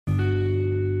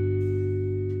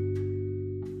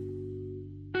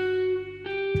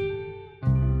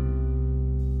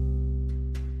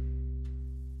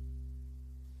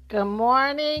Good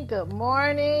morning, good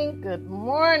morning, good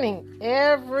morning,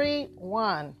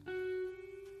 everyone.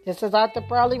 This is Dr.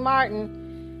 Pearlie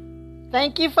Martin.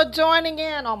 Thank you for joining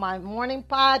in on my morning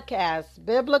podcast,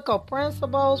 Biblical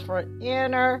Principles for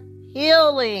Inner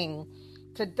Healing.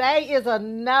 Today is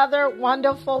another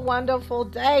wonderful, wonderful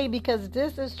day because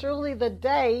this is truly the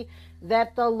day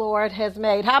that the Lord has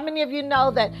made. How many of you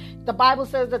know that the Bible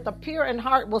says that the pure in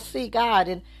heart will see God?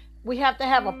 And we have to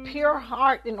have a pure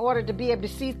heart in order to be able to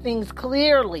see things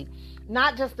clearly.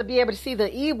 Not just to be able to see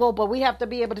the evil, but we have to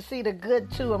be able to see the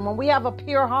good too. And when we have a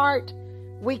pure heart,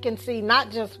 we can see not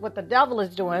just what the devil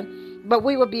is doing, but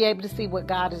we will be able to see what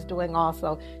God is doing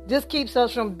also. This keeps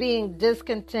us from being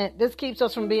discontent. This keeps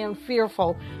us from being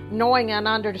fearful, knowing and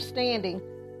understanding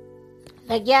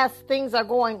that yes, things are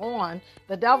going on.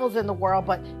 The devil's in the world,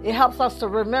 but it helps us to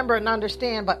remember and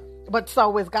understand, but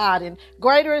so is God. And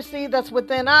greater is he that's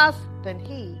within us than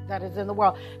he that is in the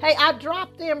world. Hey, I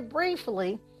dropped in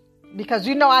briefly because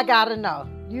I got to know.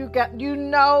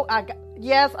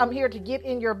 Yes, I'm here to get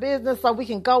in your business so we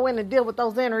can go in and deal with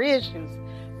those inner issues,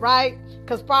 right?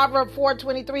 Because Proverbs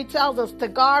 4:23 tells us to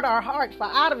guard our heart, for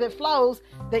out of it flows,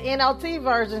 the NLT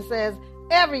version says,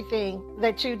 everything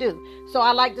that you do. So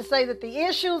I like to say that the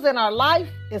issues in our life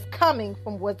is coming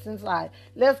from what's inside.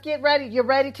 Let's get ready. You're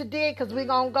ready to dig because we're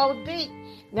going to go deep.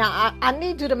 Now, I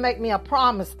need you to make me a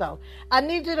promise, though. I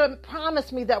need you to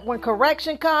promise me that when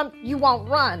correction comes, you won't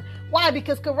run. Why?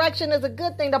 Because correction is a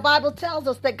good thing. The Bible tells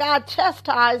us that God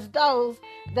chastised those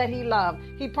that he loved.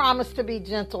 He promised to be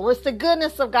gentle. It's the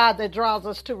goodness of God that draws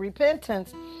us to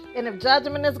repentance. And if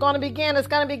judgment is going to begin, it's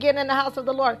going to begin in the house of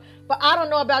the Lord. But I don't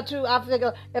know about you. I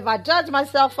figure if I judge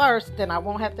myself first, then I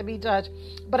won't have to be judged.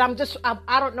 But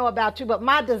I don't know about you, but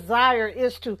my desire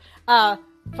is to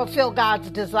fulfill God's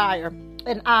desire.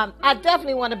 And I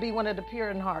definitely want to be one of the pure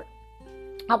in heart.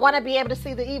 I want to be able to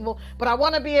see the evil, but I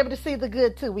want to be able to see the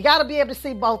good too. We got to be able to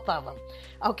see both of them.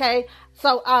 Okay.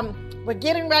 So we're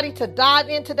getting ready to dive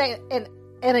in today.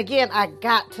 And again, I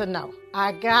got to know.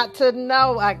 We're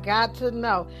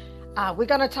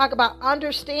going to talk about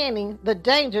understanding the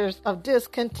dangers of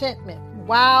discontentment.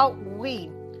 Wow,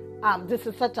 this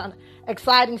is such an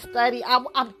exciting study.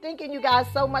 I'm thanking you guys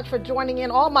so much for joining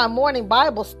in on my morning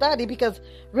Bible study because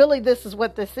really this is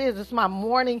what this is. It's my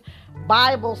morning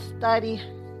Bible study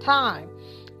time.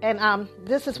 And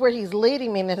this is where he's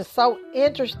leading me. And it's so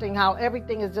interesting how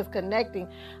everything is just connecting.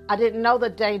 I didn't know the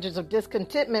dangers of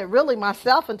discontentment really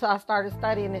myself until I started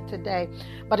studying it today.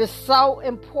 But it's so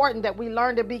important that we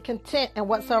learn to be content in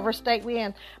whatsoever state we're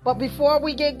in. But before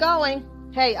we get going,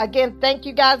 hey, again, thank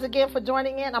you guys again for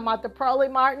joining in. I'm Dr. Pearlie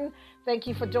Martin. Thank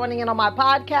you for joining in on my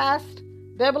podcast,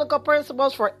 Biblical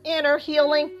Principles for Inner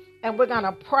Healing. And we're going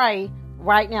to pray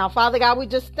right now. Father God, we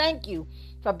just thank you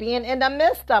for being in the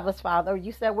midst of us, Father.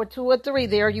 You said we're 2 or 3.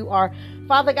 There you are.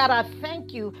 Father God, I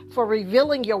thank you for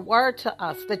revealing your word to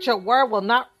us, that your word will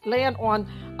not land on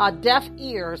deaf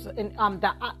ears. And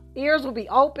the ears will be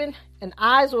open and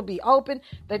eyes will be open,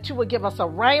 that you will give us a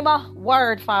rhema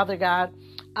word, Father God.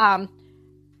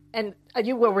 And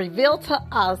you will reveal to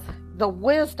us the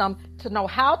wisdom to know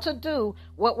how to do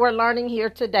what we're learning here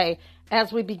today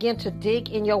as we begin to dig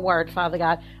in your word, Father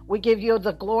God. We give you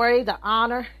the glory, the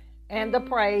honor, and the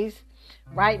praise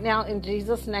right now in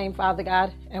Jesus' name, Father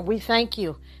God. And we thank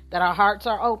you that our hearts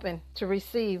are open to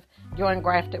receive your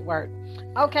engrafted word.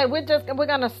 Okay, we're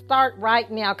going to start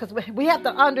right now because we have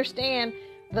to understand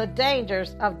the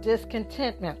dangers of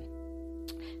discontentment.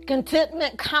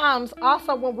 Contentment comes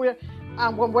also when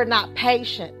we're not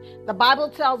patient. The Bible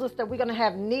tells us that we're going to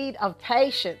have need of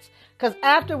patience because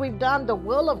after we've done the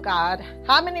will of God,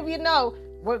 how many of you know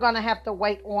we're going to have to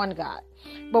wait on God?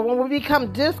 But when we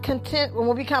become discontent, when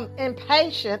we become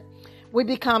impatient, we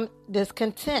become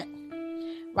discontent,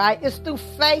 right? It's through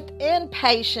faith and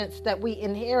patience that we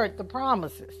inherit the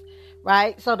promises,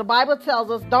 right? So the Bible tells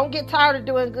us, don't get tired of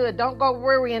doing good. Don't go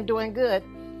weary in doing good.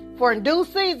 For in due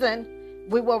season,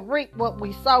 we will reap what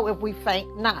we sow if we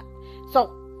faint not.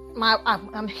 So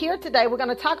I'm here today. We're going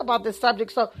to talk about this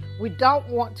subject. So we don't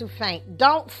want to faint.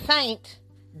 Don't faint,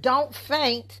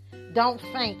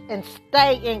 and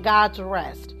stay in God's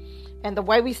rest. And the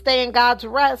way we stay in God's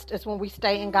rest is when we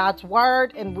stay in God's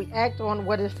word and we act on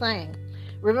what it's saying.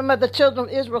 Remember, the children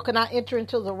of Israel could not enter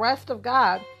into the rest of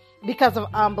God because of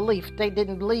unbelief. They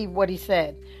didn't believe what he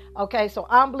said. Okay, so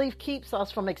unbelief keeps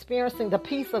us from experiencing the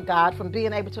peace of God, from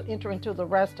being able to enter into the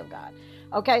rest of God.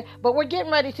 Okay, but we're getting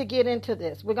ready to get into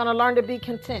this. We're going to learn to be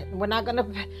content. We're not going to,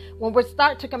 when we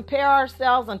start to compare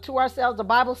ourselves unto ourselves, the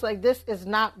Bible says this is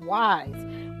not wise.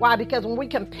 Why? Because when we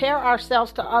compare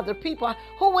ourselves to other people,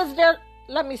 who was there?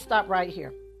 Let me stop right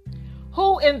here.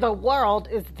 Who in the world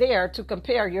is there to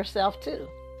compare yourself to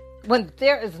when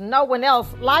there is no one else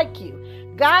like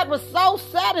you? God was so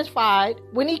satisfied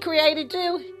when he created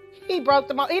you. He broke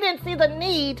them all. He didn't see the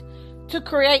need to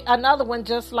create another one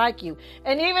just like you.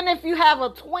 And even if you have a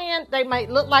twin, they might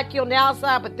look like you on the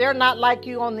outside, but they're not like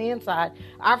you on the inside.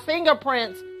 Our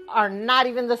fingerprints are not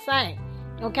even the same.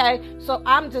 Okay, so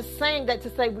I'm just saying that to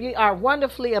say we are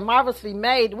wonderfully and marvelously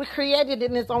made. We're created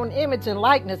in his own image and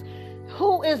likeness.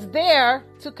 Who is there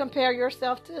to compare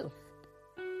yourself to?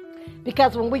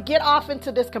 Because when we get off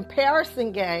into this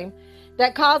comparison game,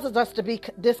 that causes us to be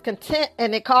discontent,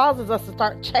 and it causes us to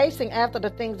start chasing after the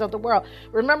things of the world.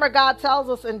 Remember, God tells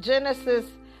us in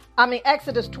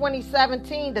Exodus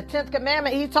 20:17, the 10th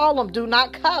commandment, he told them, do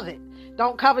not covet.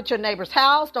 Don't covet your neighbor's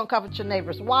house. Don't covet your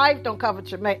neighbor's wife. Don't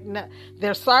covet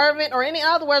their servant, or any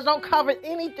other words. Don't covet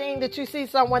anything that you see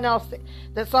someone else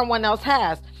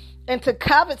has. And to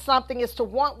covet something is to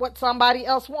want what somebody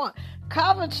else wants.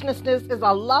 Covetousness is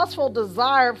a lustful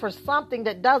desire for something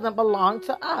that doesn't belong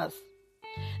to us.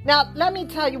 Now, let me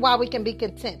tell you why we can be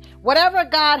content. Whatever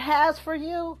God has for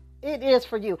you, it is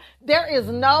for you. There is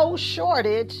no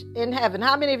shortage in heaven.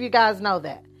 How many of you guys know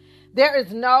that? There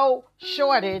is no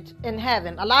shortage in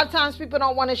heaven. A lot of times people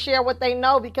don't want to share what they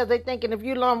know because they're thinking, if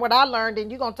you learn what I learned, then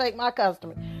you're going to take my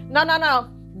customer. No.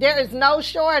 There is no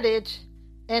shortage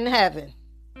in heaven.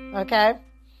 Okay?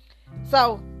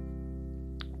 So,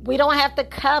 we don't have to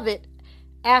covet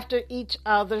after each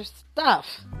other's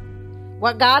stuff.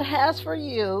 What God has for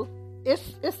you is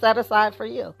set aside for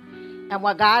you. And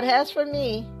what God has for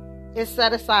me is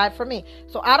set aside for me.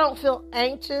 So I don't feel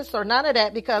anxious or none of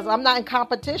that because I'm not in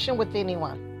competition with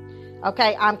anyone.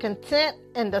 Okay, I'm content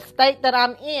in the state that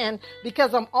I'm in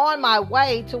because I'm on my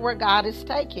way to where God is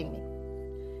taking me.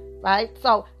 Right?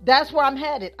 So that's where I'm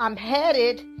headed. I'm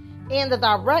headed in the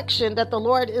direction that the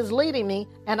Lord is leading me,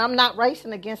 and I'm not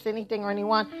racing against anything or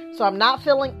anyone. So I'm not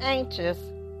feeling anxious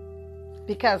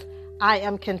because I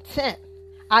am content.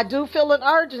 I do feel an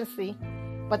urgency,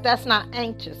 but that's not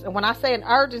anxious. And when I say an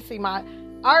urgency, my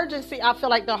urgency I feel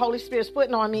like the Holy Spirit's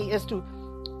putting on me is to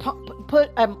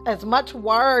put as much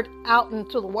word out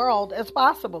into the world as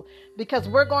possible, because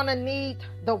we're going to need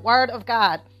the word of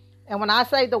God. And when I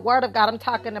say the word of God, I'm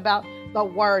talking about the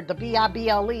word, the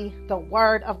Bible, the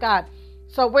word of God.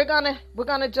 So we're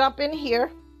gonna jump in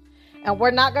here, and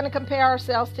we're not going to compare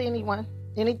ourselves to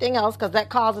anything else, because that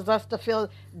causes us to feel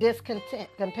discontent,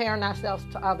 comparing ourselves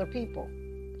to other people.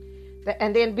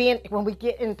 And then when we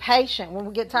get impatient, when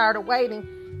we get tired of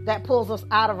waiting, that pulls us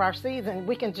out of our season.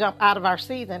 We can jump out of our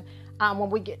season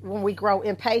when we grow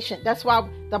impatient. That's why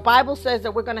the Bible says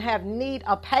that we're going to have need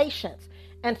of patience,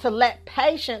 and to let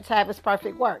patience have its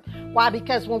perfect work. Why?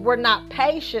 Because when we're not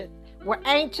patient, we're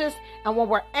anxious, and when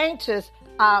we're anxious,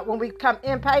 when we become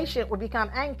impatient, we become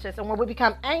anxious. And when we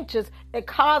become anxious, it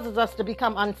causes us to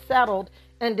become unsettled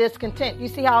and discontent. You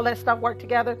see how all that stuff work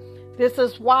together? This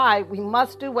is why we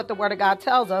must do what the Word of God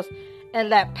tells us and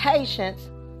let patience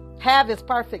have its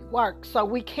perfect work so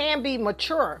we can be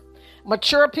mature.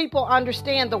 Mature people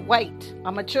understand the wait.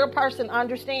 A mature person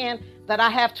understands that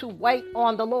I have to wait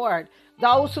on the Lord.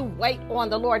 Those who wait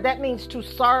on the Lord, that means to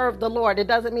serve the Lord. It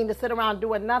doesn't mean to sit around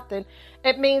doing nothing.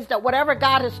 It means that whatever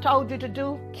God has told you to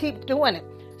do, keep doing it.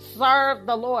 Serve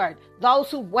the Lord. Those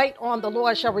who wait on the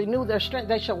Lord shall renew their strength.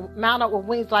 They shall mount up with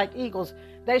wings like eagles.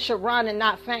 They shall run and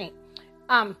not faint.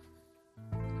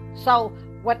 So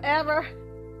whatever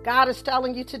God is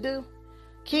telling you to do,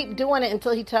 keep doing it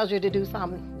until he tells you to do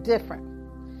something different.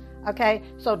 Okay?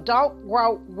 So don't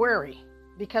grow weary.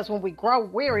 Because when we grow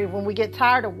weary, when we get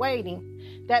tired of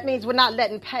waiting, that means we're not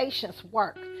letting patience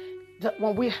work.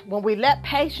 When we let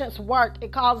patience work,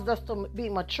 it causes us to be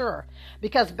mature.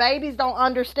 Because babies don't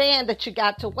understand that you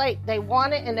got to wait. They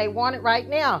want it, and they want it right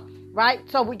now, right?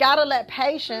 So we got to let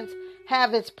patience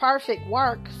have its perfect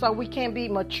work so we can be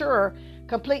mature,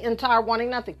 complete, and tired, wanting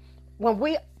nothing.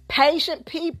 Patient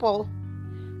people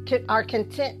are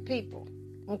content people.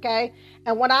 Okay?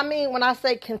 And what I mean when I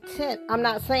say content, I'm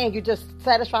not saying you're just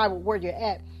satisfied with where you're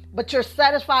at, but you're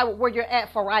satisfied with where you're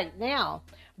at for right now,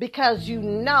 because you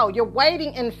know you're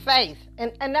waiting in faith.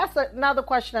 And that's another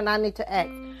question that I need to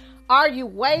ask. Are you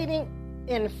waiting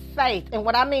in faith? And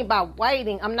what I mean by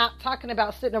waiting, I'm not talking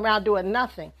about sitting around doing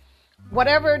nothing.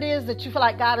 Whatever it is that you feel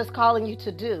like God is calling you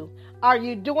to do, are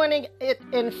you doing it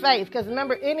in faith? Because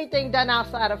remember, anything done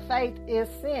outside of faith is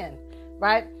sin,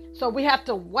 right? So we have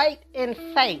to wait in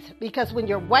faith, because when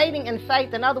you're waiting in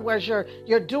faith, in other words,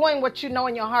 you're doing what you know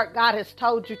in your heart God has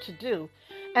told you to do.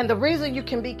 And the reason you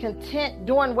can be content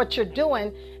doing what you're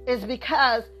doing is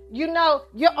because you know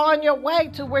you're on your way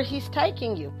to where he's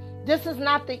taking you. This is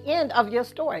not the end of your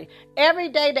story. Every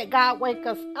day that God wakes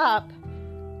us up,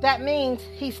 that means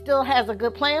he still has a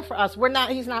good plan for us.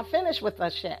 He's not finished with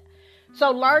us yet.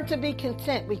 So learn to be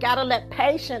content. We got to let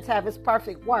patience have its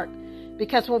perfect work.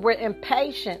 Because when we're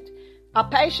impatient, a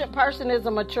patient person is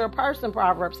a mature person,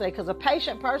 Proverbs say, because a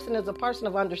patient person is a person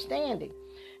of understanding.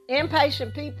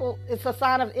 Impatient people, it's a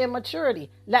sign of immaturity.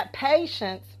 Let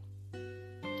patience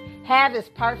have its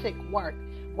perfect work.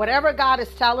 Whatever God is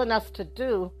telling us to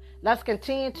do, let's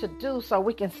continue to do so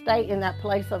we can stay in that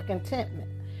place of contentment.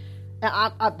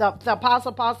 And the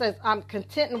Apostle Paul says, I'm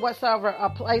content in whatsoever a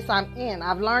place I'm in.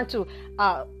 I've learned to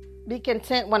be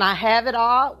content when I have it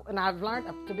all, and I've learned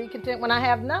to be content when I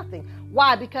have nothing.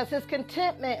 Why? Because his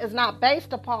contentment is not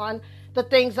based upon the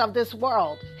things of this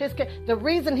world. The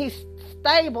reason he's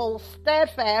stable,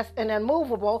 steadfast, and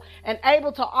immovable, and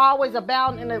able to always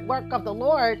abound in the work of the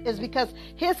Lord is because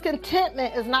his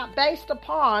contentment is not based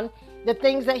upon the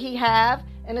things that he have,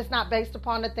 and it's not based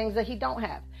upon the things that he don't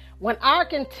have. When our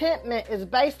contentment is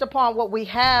based upon what we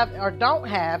have or don't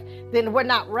have, then we're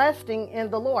not resting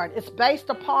in the Lord. It's based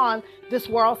upon this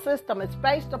world system. It's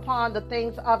based upon the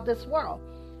things of this world.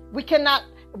 We cannot,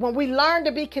 when we learn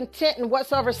to be content in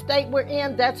whatsoever state we're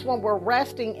in, that's when we're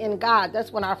resting in God.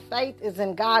 That's when our faith is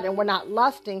in God and we're not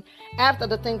lusting after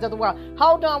the things of the world.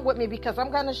 Hold on with me, because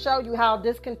I'm going to show you how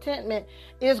discontentment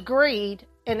is greed,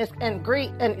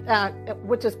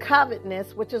 which is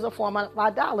covetousness, which is a form of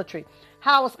idolatry.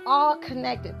 How it's all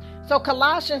connected. So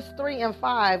Colossians 3 and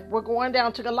 5, we're going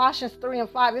down to Colossians 3 and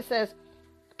 5. It says,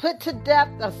 put to death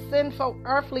the sinful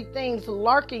earthly things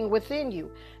lurking within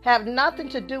you. Have nothing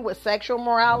to do with sexual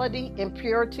morality,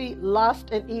 impurity, lust,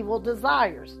 and evil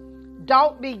desires.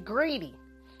 Don't be greedy,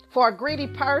 for a greedy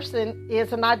person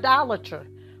is an idolater,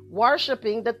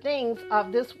 worshiping the things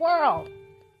of this world.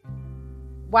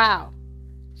 Wow.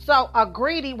 So a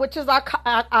greedy, which is our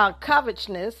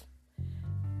covetousness,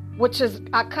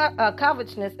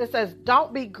 it says,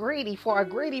 don't be greedy, for a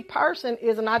greedy person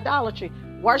is an idolatry,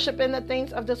 worshiping the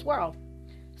things of this world.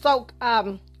 So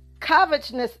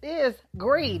covetousness is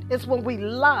greed. It's when we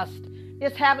lust.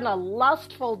 It's having a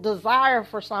lustful desire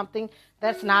for something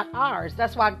that's not ours.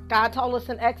 That's why God told us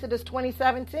in Exodus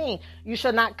 20:17, you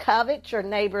should not covet your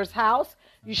neighbor's house.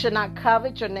 You should not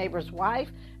covet your neighbor's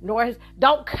wife,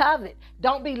 don't covet.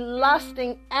 Don't be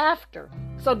lusting after.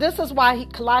 So this is why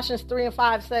Colossians 3 and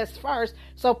 5 says first,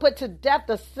 so put to death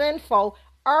the sinful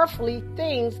earthly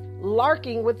things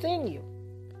lurking within you.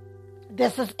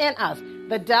 This is in us.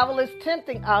 The devil is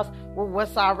tempting us with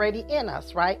what's already in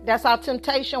us, right? That's how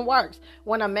temptation works.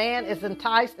 When a man is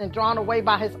enticed and drawn away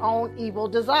by his own evil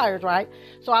desires, right?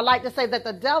 So I like to say that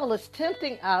the devil is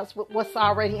tempting us with what's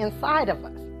already inside of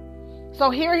us. So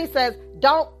here he says,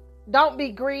 don't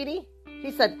be greedy.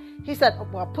 He said,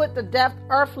 well, put to death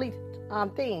earthly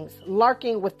things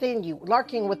lurking within you,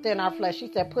 lurking within our flesh.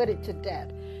 He said, put it to death.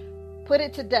 Put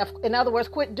it to death. In other words,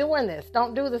 quit doing this.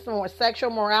 Don't do this anymore.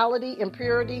 Sexual morality,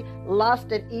 impurity, lust,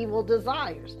 and evil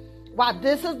desires. Why?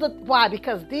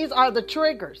 Because these are the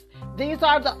triggers. These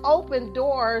are the open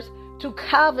doors to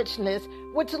covetousness,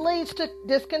 which leads to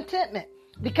discontentment.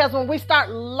 Because when we start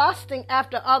lusting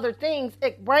after other things,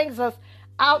 it brings us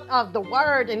out of the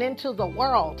word and into the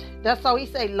world. That's how he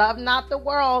say, love not the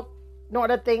world, nor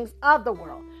the things of the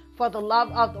world. For the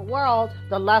love of the world,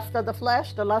 the lust of the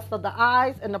flesh, the lust of the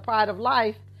eyes, and the pride of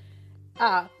life,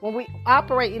 when we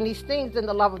operate in these things, then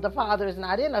the love of the Father is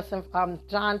not in us. And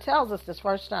John tells us this,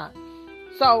 1 John.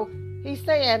 So he's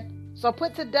saying, so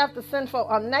put to death the sinful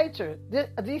nature.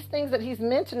 These things that he's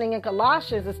mentioning in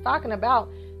Colossians is talking about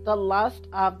the lust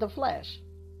of the flesh.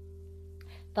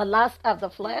 The lust of the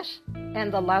flesh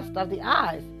and the lust of the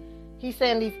eyes. He's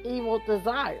saying these evil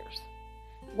desires.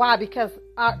 Why? Because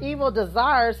our evil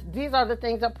desires, these are the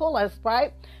things that pull us,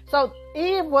 right? So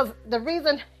the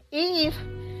reason Eve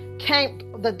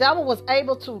came, the devil was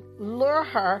able to lure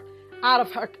her out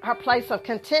of her place of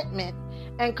contentment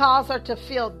and cause her to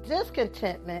feel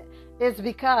discontentment is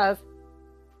because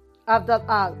of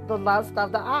the lust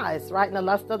of the eyes, right? And the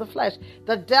lust of the flesh.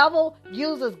 The devil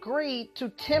uses greed to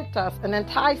tempt us and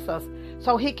entice us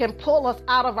so he can pull us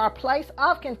out of our place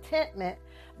of contentment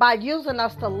by using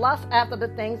us to lust after the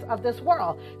things of this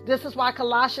world. This is why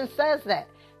Colossians says that.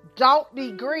 Don't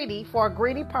be greedy, for a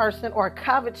greedy person or a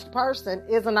covetous person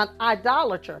is an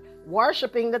idolater,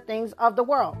 worshiping the things of the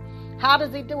world. How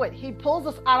does he do it? He pulls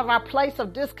us out of our place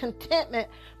of discontentment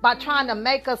by trying to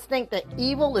make us think that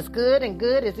evil is good and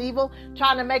good is evil,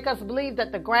 trying to make us believe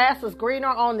that the grass is greener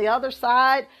on the other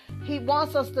side. He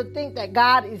wants us to think that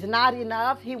God is not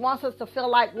enough. He wants us to feel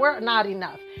like we're not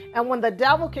enough. And when the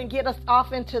devil can get us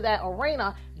off into that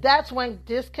arena, that's when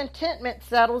discontentment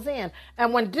settles in.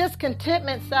 And when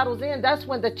discontentment settles in, that's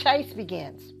when the chase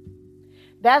begins.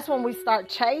 That's when we start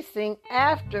chasing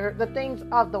after the things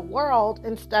of the world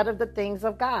instead of the things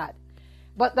of God.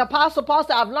 But the Apostle Paul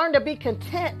said, I've learned to be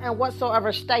content in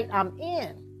whatsoever state I'm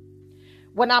in.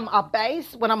 When I'm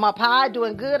abased, when I'm up high,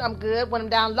 doing good, I'm good. When I'm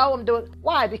down low, I'm doing.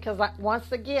 Why? Because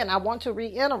once again, I want to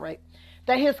reiterate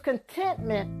that his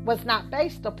contentment was not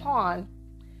based upon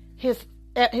his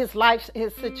life,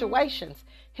 his situations.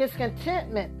 His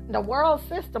contentment, the world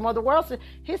system or the world,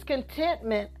 his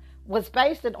contentment was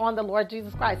based on the Lord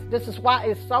Jesus Christ. This is why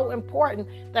it's so important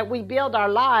that we build our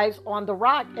lives on the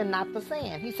rock and not the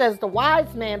sand. He says the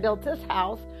wise man built his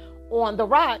house on the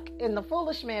rock and the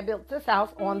foolish man built his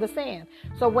house on the sand.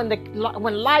 So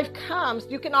when life comes,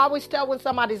 you can always tell when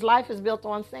somebody's life is built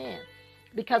on sand.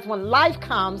 Because when life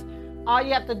comes, all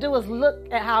you have to do is look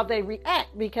at how they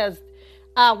react, because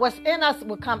what's in us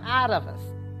will come out of us.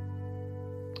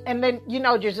 And then,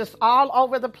 you're just all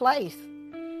over the place.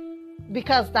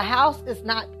 Because the house is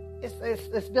not,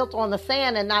 it's built on the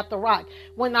sand and not the rock.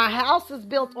 When our house is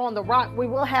built on the rock, we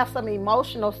will have some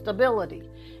emotional stability.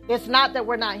 It's not that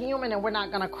we're not human and we're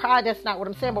not going to cry. That's not what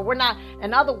I'm saying. But we're not,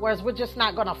 in other words, we're just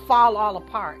not going to fall all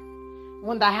apart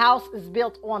when the house is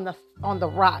built on the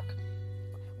rock.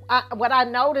 What I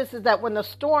notice is that when the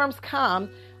storms come,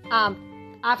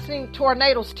 I've seen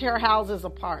tornadoes tear houses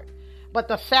apart, but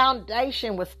the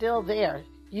foundation was still there.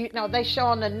 They show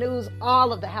on the news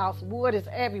all of the house, wood is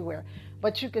everywhere,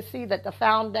 but you can see that the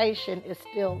foundation is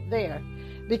still there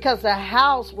because the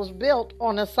house was built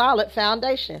on a solid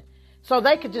foundation. So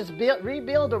they could just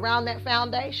rebuild around that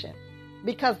foundation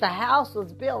because the house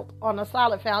was built on a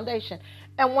solid foundation.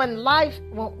 And when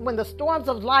the storms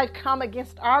of life come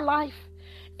against our life,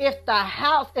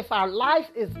 if our life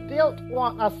is built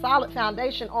on a solid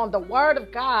foundation, on the word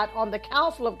of God, on the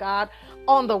counsel of God,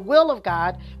 on the will of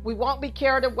God, we won't be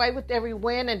carried away with every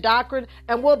wind and doctrine,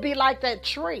 and we'll be like that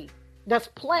tree that's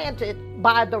planted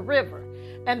by the river.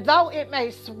 And though it may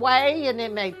sway and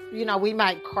it may, we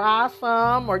might cry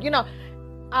some, or,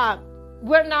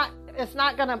 it's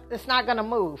not gonna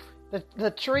move.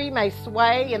 The tree may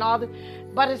sway and all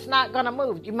but it's not gonna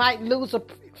move. You might lose a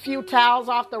few towels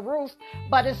off the roof,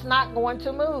 but it's not going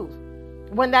to move.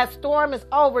 When that storm is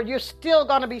over, you're still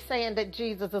going to be saying that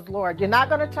Jesus is Lord. You're not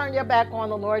going to turn your back on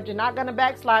the Lord. You're not going to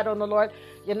backslide on the Lord.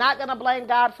 You're not going to blame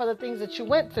God for the things that you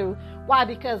went through. Why?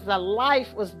 Because the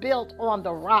life was built on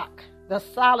the rock, the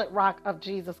solid rock of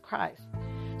Jesus Christ.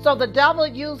 So the devil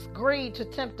used greed to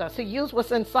tempt us. He used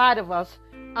what's inside of us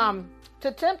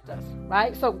to tempt us,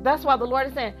 right? So that's why the Lord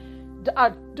is saying,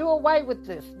 do away with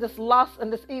this lust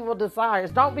and this evil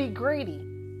desires. Don't be greedy.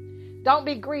 Don't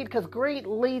be greedy, because greed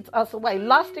leads us away.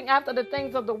 Lusting after the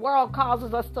things of the world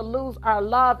causes us to lose our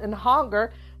love and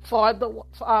hunger for the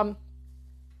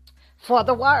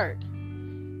word.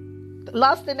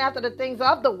 Lusting after the things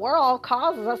of the world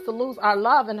causes us to lose our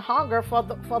love and hunger for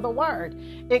the word.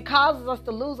 It causes us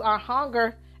to lose our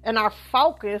hunger and our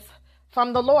focus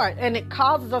from the Lord, and it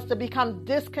causes us to become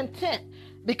discontent.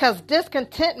 Because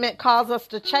discontentment causes us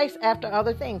to chase after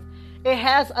other things. It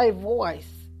has a voice.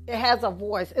 It has a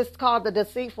voice. It's called the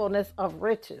deceitfulness of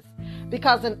riches.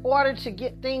 Because in order to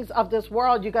get things of this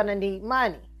world, you're going to need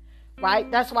money, right?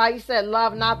 That's why he said,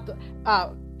 "Love not the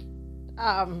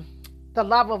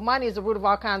love of money is the root of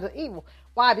all kinds of evil."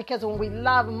 Why? Because when we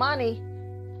love money,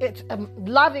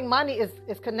 loving money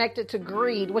is connected to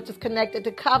greed, which is connected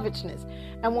to covetousness.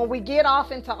 And when we get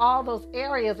off into all those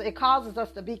areas, it causes us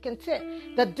to be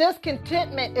content. The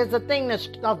discontentment is the thing that's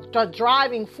the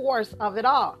driving force of it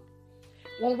all.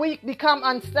 When we become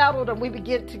unsettled and we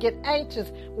begin to get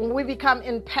anxious, when we become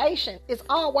impatient, it's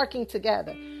all working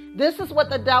together. This is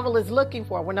what the devil is looking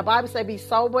for. When the Bible says be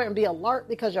sober and be alert,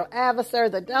 because your adversary,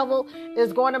 the devil,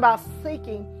 is going about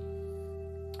seeking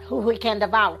who he can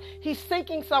devour. He's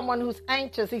seeking someone who's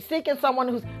anxious. He's seeking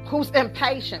someone who's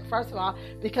impatient, first of all,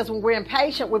 because when we're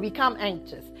impatient, we become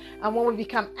anxious. And when we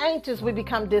become anxious, we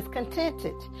become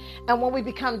discontented. And when we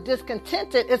become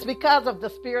discontented, it's because of the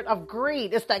spirit of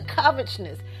greed. It's that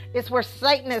covetousness. It's where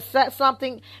Satan has set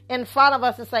something in front of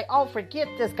us and say, "Oh, forget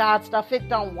this God stuff. It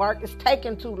don't work. It's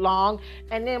taking too long."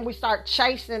 And then we start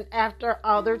chasing after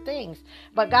other things.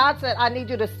 But God said, "I need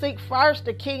you to seek first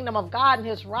the kingdom of God and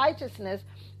his righteousness,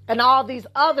 and all these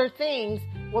other things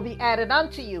will be added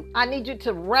unto you." I need you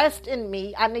to rest in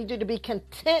me. I need you to be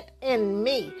content in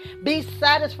me. Be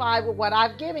satisfied with what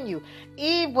I've given you.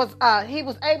 He was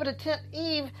able to tempt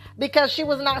Eve because she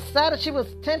was not satisfied. She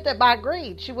was tempted by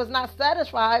greed. She was not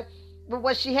satisfied with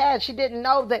what she had. She didn't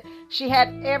know that she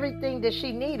had everything that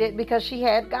she needed because she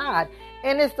had God.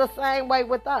 And it's the same way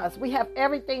with us. We have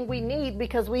everything we need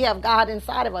because we have God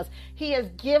inside of us. He has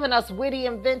given us witty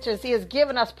inventions. He has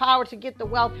given us power to get the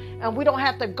wealth, and we don't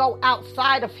have to go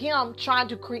outside of him trying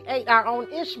to create our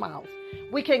own Ishmaels.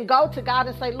 We can go to God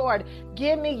and say, Lord,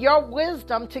 give me your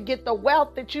wisdom to get the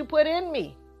wealth that you put in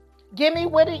me. Give me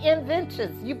witty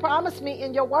inventions. You promised me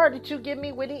in your word that you give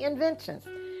me witty inventions.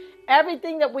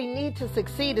 Everything that we need to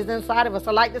succeed is inside of us.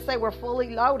 I like to say we're fully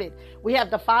loaded. We have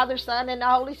the Father, Son, and the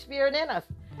Holy Spirit in us.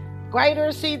 Greater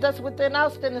is he that's within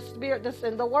us than the spirit that's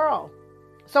in the world.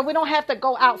 So we don't have to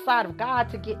go outside of God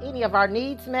to get any of our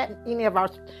needs met, any of our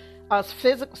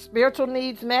physical, spiritual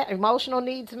needs met, emotional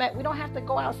needs met. We don't have to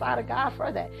go outside of God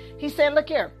for that. He said, look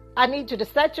here, I need you to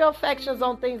set your affections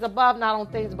on things above, not on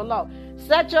things below.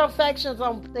 Set your affections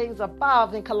on things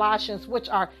above in Colossians, which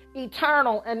are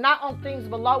eternal, and not on things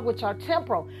below, which are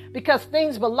temporal, because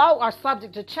things below are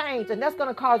subject to change, and that's going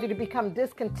to cause you to become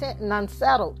discontent and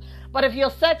unsettled. But if you'll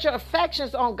set your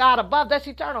affections on God above, that's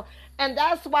eternal. And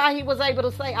that's why he was able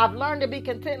to say, I've learned to be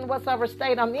content in whatsoever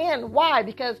state I'm in. Why?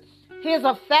 Because his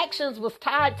affections was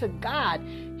tied to God.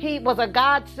 He was a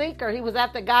God seeker. He was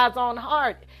after God's own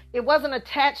heart. It wasn't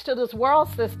attached to this world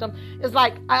system. It's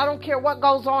like, I don't care what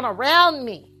goes on around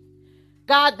me.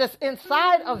 God that's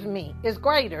inside of me is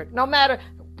greater. No matter,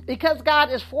 because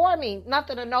God is for me,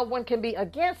 nothing and no one can be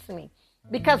against me.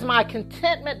 Because my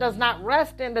contentment does not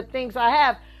rest in the things I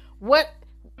have.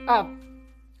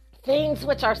 Things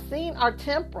which are seen are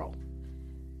temporal.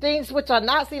 Things which are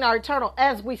not seen are eternal.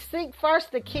 As we seek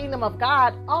first the kingdom of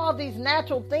God, all these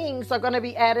natural things are going to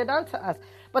be added unto us.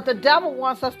 But the devil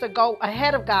wants us to go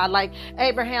ahead of God like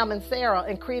Abraham and Sarah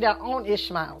and create our own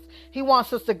Ishmaels. He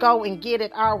wants us to go and get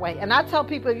it our way. And I tell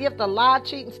people, if you have to lie,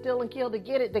 cheat, and steal and kill to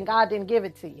get it, then God didn't give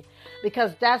it to you.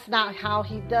 Because that's not how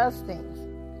he does things.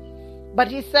 But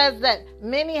he says that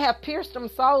many have pierced them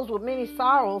souls with many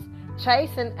sorrows,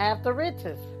 chasing after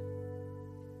riches.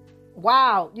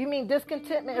 Wow, you mean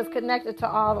discontentment is connected to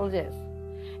all of this?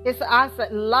 I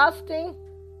said lusting.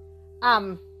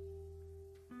 Let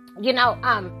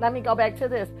me go back to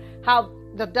this. How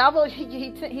the devil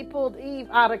he pulled Eve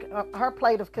out of her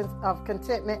plate of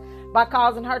contentment by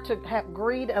causing her to have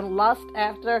greed and lust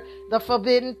after the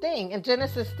forbidden thing in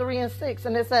Genesis 3:6,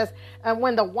 and it says, and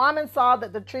when the woman saw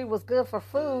that the tree was good for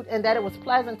food and that it was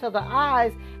pleasant to the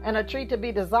eyes and a tree to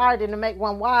be desired and to make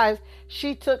one wise,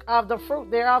 she took of the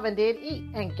fruit thereof and did eat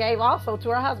and gave also to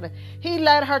her husband. He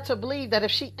led her to believe that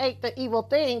if she ate the evil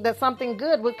thing, that something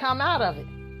good would come out of it.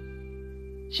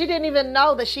 She didn't even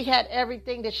know that she had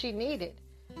everything that she needed.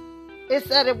 It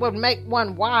said it would make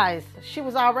one wise. She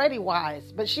was already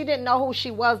wise, but she didn't know who she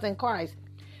was in Christ.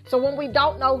 So when we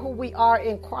don't know who we are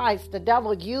in Christ, the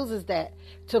devil uses that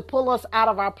to pull us out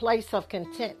of our place of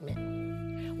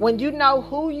contentment. When you know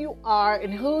who you are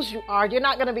and whose you are, you're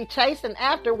not going to be chasing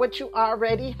after what you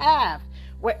already have.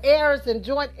 We're heirs and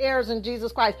joint heirs in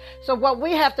Jesus Christ. So what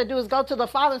we have to do is go to the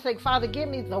Father and say, Father, give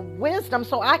me the wisdom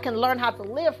so I can learn how to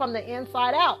live from the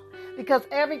inside out. Because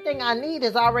everything I need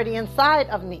is already inside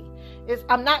of me.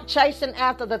 I'm not chasing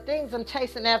after the things, I'm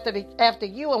chasing after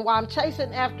you. And while I'm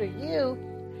chasing after you,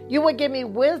 you would give me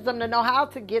wisdom to know how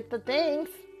to get the things.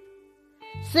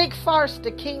 Seek first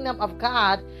the kingdom of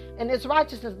God and his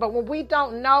righteousness. But when we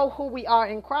don't know who we are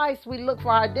in Christ, we look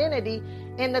for identity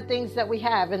in the things that we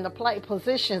have, in the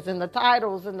positions, in the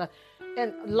titles, and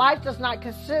life does not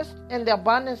consist in the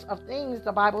abundance of things,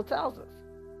 the Bible tells us.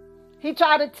 He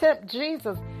tried to tempt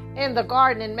Jesus in the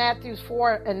garden in Matthew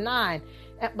 4:9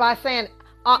 by saying,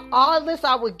 all this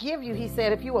I will give you, he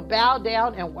said, if you will bow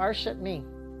down and worship me.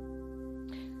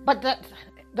 But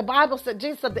the Bible said,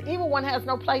 Jesus said, the evil one has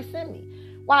no place in me.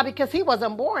 Why? Because he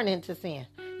wasn't born into sin.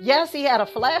 Yes, he had a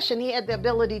flesh and he had the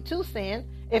ability to sin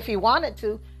if he wanted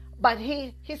to. But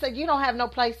he said, you don't have no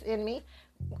place in me.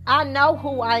 I know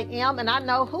who I am and I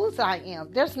know whose I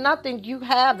am. There's nothing you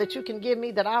have that you can give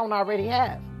me that I don't already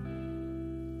have.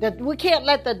 That we can't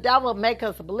let the devil make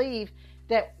us believe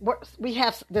that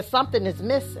that something is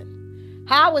missing.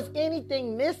 How is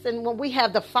anything missing when we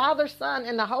have the Father, Son,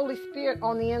 and the Holy Spirit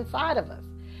on the inside of us?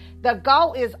 The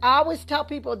goal is, I always tell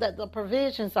people that the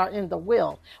provisions are in the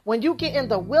will. When you get in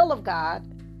the will of God,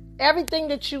 everything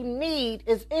that you need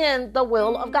is in the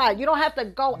will of God. You don't have to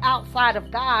go outside of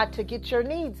God to get your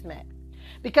needs met.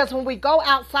 Because when we go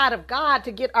outside of God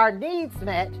to get our needs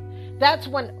met, that's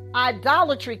when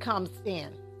idolatry comes in.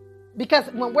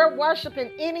 Because when we're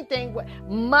worshiping anything with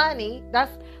money,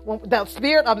 that's when the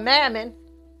spirit of mammon,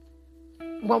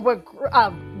 when we're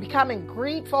becoming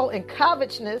greedful and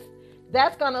covetousness,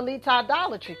 that's going to lead to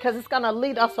idolatry, because it's going to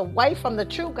lead us away from the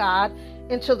true God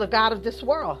into the God of this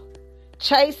world,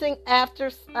 chasing after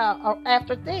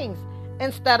things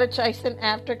instead of chasing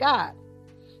after God.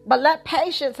 But let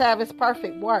patience have its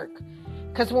perfect work,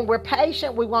 because when we're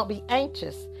patient, we won't be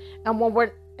anxious, and when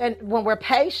we're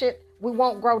patient, we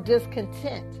won't grow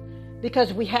discontent,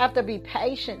 because we have to be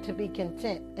patient to be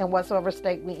content in whatsoever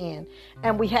state we're in.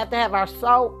 And we have to have our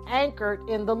soul anchored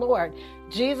in the Lord.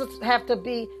 Jesus have to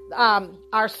be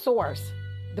our source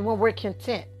when we're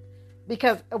content.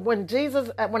 Because when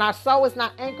our soul is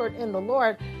not anchored in the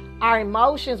Lord, our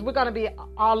emotions, we're going to be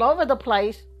all over the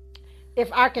place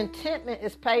if our contentment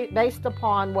is based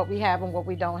upon what we have and what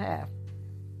we don't have.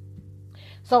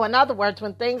 So in other words,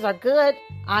 when things are good,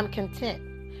 I'm content.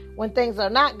 When things are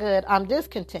not good, I'm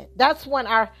discontent. That's when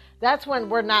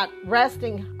we're not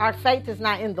resting. Our faith is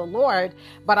not in the Lord,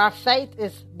 but our faith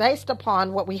is based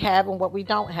upon what we have and what we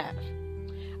don't have.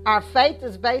 Our faith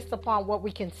is based upon what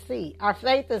we can see. Our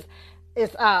faith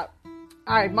is our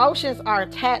emotions are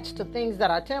attached to things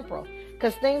that are temporal,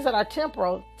 because things that are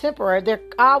temporary, they're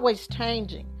always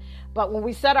changing. But when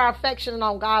we set our affection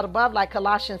on God above, like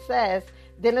Colossians says,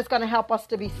 then it's going to help us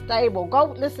to be stable.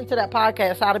 Go listen to that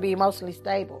podcast, How to Be Emotionally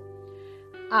Stable.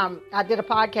 I did a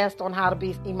podcast on how to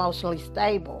be emotionally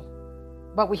stable.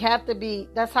 But we have to be,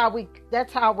 that's how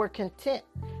we're content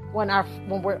when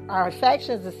our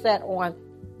affections are set on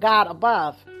God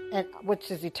above, and which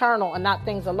is eternal, and not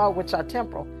things below, which are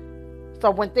temporal.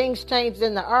 So when things change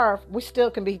in the earth, we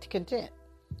still can be content,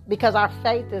 because our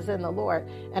faith is in the Lord,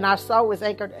 and our soul is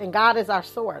anchored, and God is our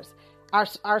source.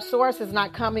 Our source is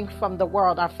not coming from the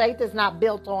world. Our faith is not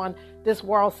built on this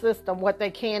world system, what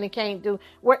they can and can't do.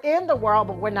 We're in the world,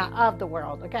 but we're not of the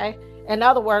world, okay? In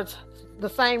other words, the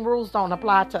same rules don't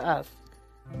apply to us.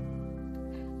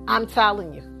 I'm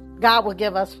telling you, God will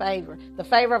give us favor. The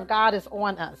favor of God is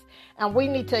on us. And we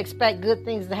need to expect good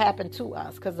things to happen to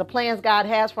us, because the plans God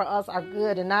has for us are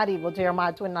good and not evil,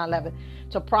 Jeremiah 29:11,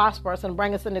 to prosper us and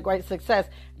bring us into great success.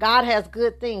 God has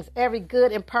good things. Every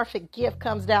good and perfect gift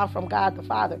comes down from God the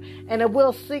Father. And if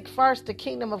we'll seek first the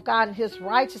kingdom of God and his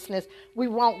righteousness, we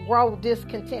won't grow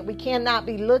discontent. We cannot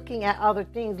be looking at other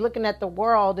things, looking at the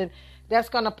world, and that's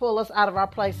going to pull us out of our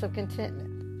place of contentment.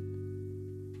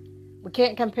 We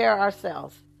can't compare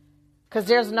ourselves, because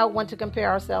there's no one to compare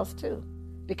ourselves to,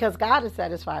 because God is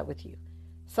satisfied with you.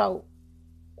 So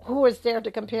who is there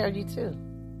to compare you to?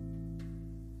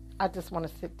 I just want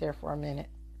to sit there for a minute.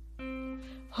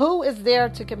 Who is there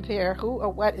to compare? Who or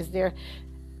what is there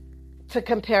to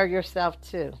compare yourself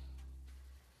to?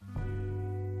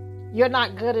 You're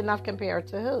not good enough compared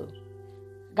to who?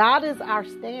 God is our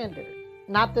standard,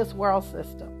 not this world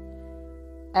system.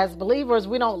 As believers,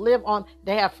 we don't live on,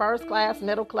 they have first class,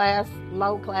 middle class,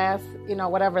 low class,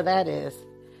 whatever that is.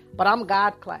 But I'm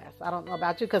God class. I don't know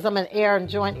about you, because I'm an heir and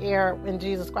joint heir in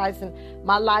Jesus Christ. And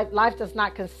my life does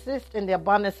not consist in the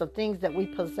abundance of things that we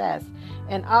possess.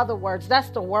 In other words, that's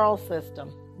the world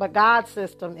system. But God's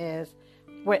system is,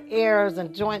 we're heirs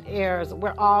and joint heirs.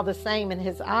 We're all the same in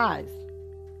his eyes.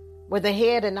 We're the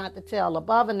head and not the tail,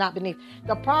 above and not beneath.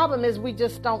 The problem is we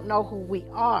just don't know who we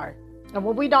are. And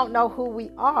when we don't know who we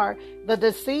are, the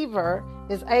deceiver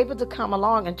is able to come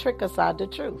along and trick us out of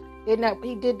the truth. Isn't that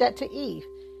he did that to Eve?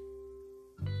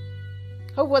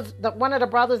 Who was one of the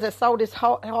brothers that sold his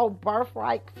whole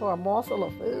birthright for a morsel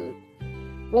of food?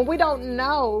 When we don't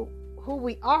know who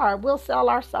we are, we'll sell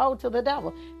our soul to the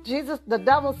devil. The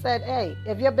devil said, hey,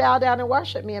 if you bow down and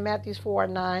worship me in Matthew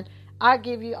 4:9, I'll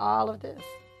give you all of this.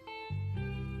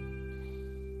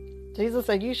 Jesus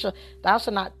said, thou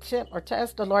shalt not tempt or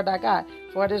test the Lord thy God,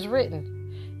 for it is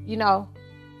written. You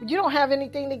don't have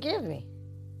anything to give me,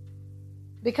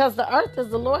 because the earth is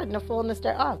the Lord and the fullness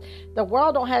thereof. The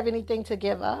world don't have anything to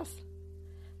give us.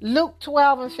 Luke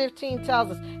 12:15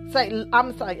 tells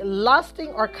us, lusting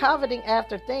or coveting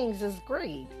after things is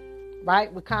greed,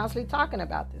 right? We're constantly talking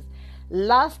about this.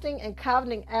 Lusting and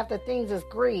coveting after things is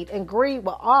greed, and greed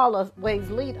will always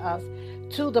lead us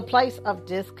to the place of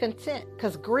discontent,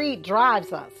 because greed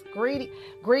drives us.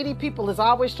 Greedy people is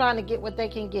always trying to get what they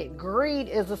can get. Greed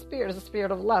is a spirit. It's a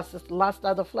spirit of lust. It's the lust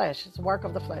of the flesh. It's the work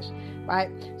of the flesh, right?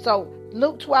 So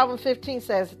Luke 12:15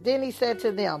 says, then he said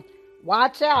to them,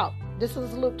 watch out. This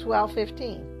is Luke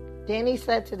 12:15. Then he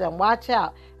said to them, watch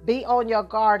out. Be on your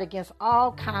guard against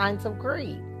all kinds of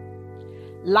greed.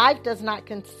 Life does not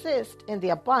consist in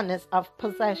the abundance of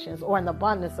possessions or in the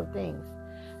abundance of things.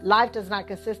 Life does not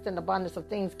consist in the abundance of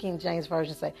things, King James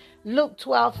Version say. Luke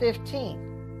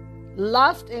 12:15.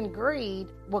 Lust and greed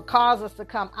will cause us to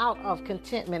come out of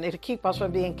contentment. It'll keep us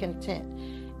from being content.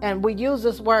 And we use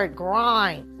this word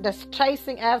grind. That's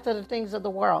chasing after the things of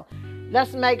the world.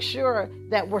 Let's make sure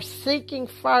that we're seeking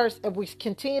first, and we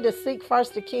continue to seek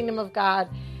first the kingdom of God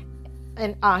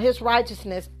and his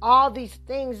righteousness. All these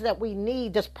things that we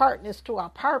need, this pertinence to our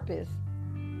purpose,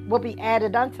 will be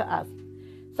added unto us.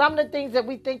 Some of the things that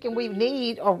we thinking we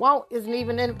need or want isn't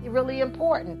even really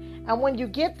important. And when you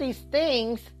get these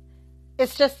things,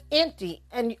 it's just empty.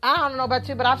 And I don't know about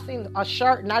you, but I've seen a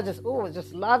shirt and I just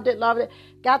loved it.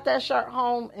 Got that shirt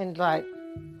home and like,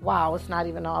 wow, it's not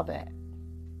even all that.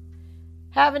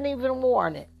 Haven't even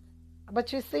worn it.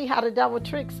 But you see how the devil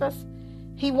tricks us?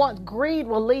 Greed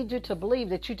will lead you to believe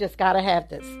that you just got to have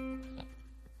this.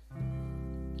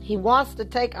 He wants to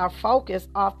take our focus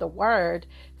off the word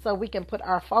so we can put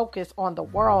our focus on the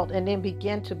world and then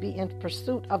begin to be in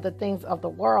pursuit of the things of the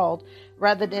world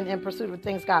rather than in pursuit of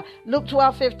things of God. Luke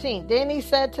 12:15. Then he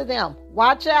said to them,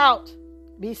 watch out,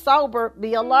 be sober,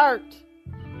 be alert,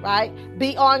 right?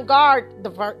 Be on guard, the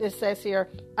verse it says here,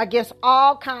 against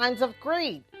all kinds of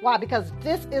greed. Why? Because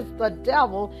this is the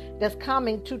devil that's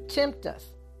coming to tempt us.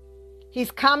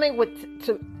 He's coming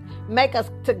to make us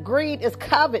to greed is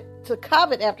to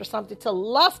covet after something, to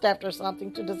lust after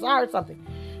something, to desire something.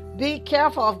 Be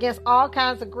careful against all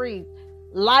kinds of greed.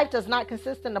 Life does not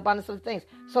consist in abundance of things.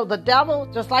 So the devil,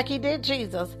 just like he did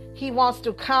Jesus, he wants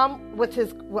to come with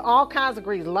all kinds of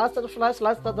greed, lust of the flesh,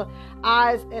 lust of the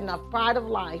eyes, and the pride of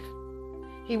life.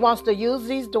 He wants to use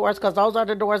these doors because those are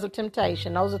the doors of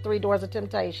temptation. Those are 3 doors of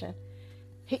temptation.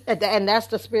 And that's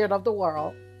the spirit of the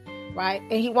world, right?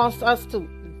 And he wants us to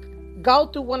go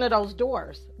through one of those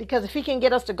doors, because if he can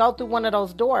get us to go through one of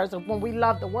those doors, when we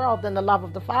love the world, then the love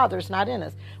of the Father is not in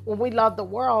us. When we love the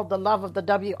world, the love of the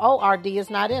WORD is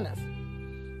not in us.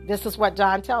 This is what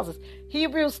John tells us.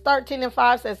 Hebrews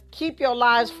 13:5 says, keep your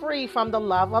lives free from the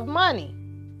love of money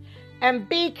and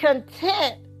be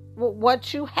content with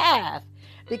what you have,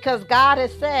 because God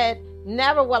has said,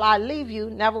 never will I leave you,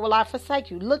 never will I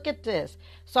forsake you. Look at this.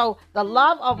 So the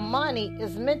love of money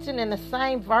is mentioned in the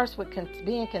same verse with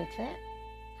being content.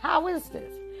 How is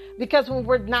this? Because when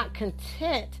we're not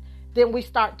content, then we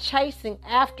start chasing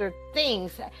after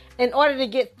things. In order to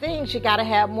get things, you got to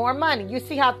have more money. You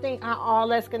see how all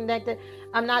that's connected?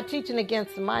 I'm not teaching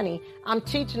against money. I'm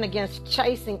teaching against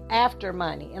chasing after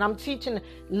money. And I'm teaching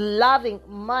loving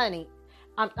money.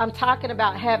 I'm talking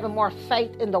about having more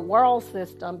faith in the world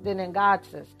system than in God's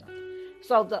system.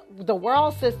 So the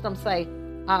world system say,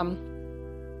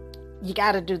 you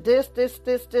got to do this,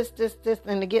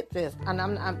 and to get this.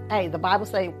 And hey, the Bible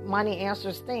say money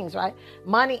answers things, right?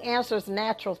 Money answers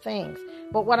natural things.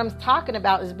 But what I'm talking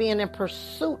about is being in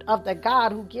pursuit of the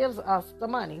God who gives us the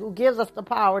money, who gives us the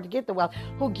power to get the wealth,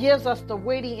 who gives us the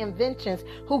witty inventions,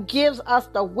 who gives us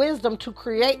the wisdom to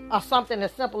create something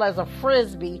as simple as a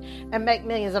frisbee and make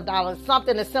millions of dollars,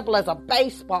 something as simple as a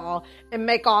baseball and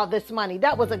make all this money.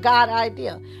 That was a God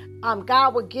idea.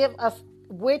 God would give us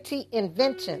witty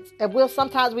inventions, and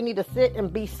sometimes we need to sit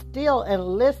and be still and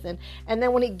listen. And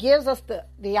then when he gives us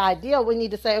the idea, we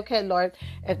need to say, okay, Lord,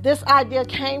 if this idea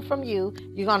came from you,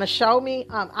 you're going to show me,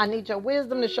 I need your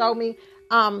wisdom to show me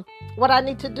what I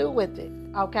need to do with it.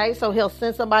 Okay, so he'll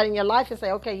send somebody in your life and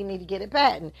say, okay, you need to get it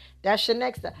patented. That's your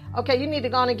next step. Okay, you need to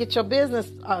go on and get your business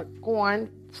going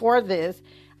for this.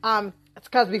 It's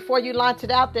because before you launch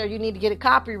it out there, you need to get it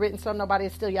copywritten so nobody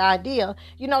will steal your idea.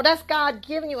 That's God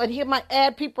giving you, and he might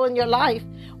add people in your life.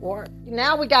 Or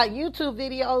now we got YouTube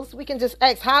videos. We can just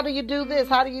ask, how do you do this?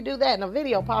 How do you do that? And a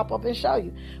video pop up and show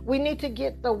you. We need to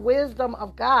get the wisdom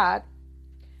of God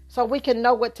so we can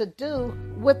know what to do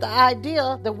with the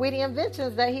idea, the witty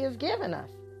inventions that he has given us.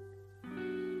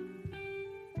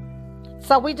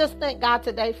 So we just thank God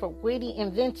today for witty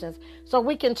inventions so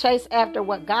we can chase after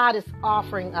what God is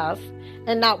offering us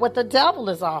and not what the devil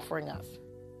is offering us.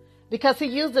 Because he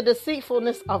used the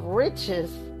deceitfulness of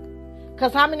riches.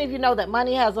 Because how many of you know that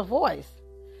money has a voice?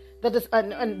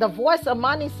 The voice of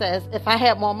money says, if I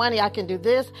have more money, I can do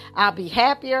this. I'll be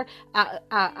happier.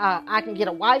 I can get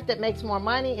a wife that makes more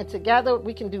money, and together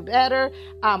we can do better.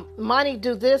 Money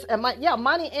do this. And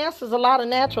money answers a lot of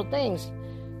natural things.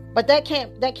 But that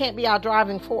can't be our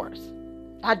driving force.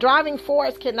 Our driving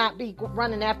force cannot be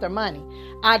running after money.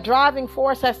 Our driving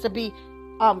force has to be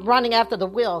running after the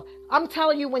will. I'm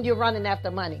telling you, when you're running after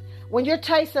money, when you're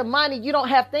chasing money, you don't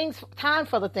have time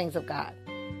for the things of God.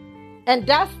 And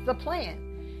that's the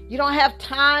plan. You don't have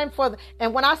time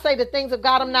and when I say the things of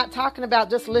God, I'm not talking about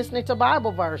just listening to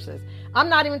Bible verses. I'm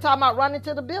not even talking about running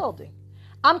to the building.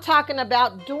 I'm talking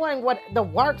about doing what the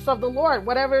works of the Lord,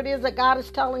 whatever it is that God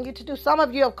is telling you to do. Some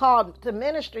of you have called to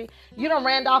ministry. You done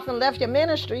ran off and left your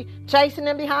ministry, chasing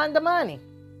them behind the money,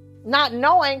 not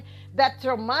knowing that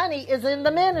your money is in the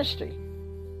ministry.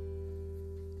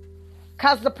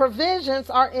 Because the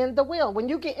provisions are in the will. When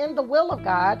you get in the will of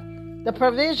God, the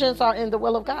provisions are in the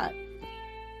will of God.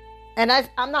 And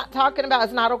I'm not talking about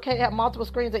it's not okay to have multiple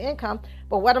streams of income,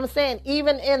 but what I'm saying,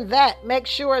 even in that, make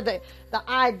sure that the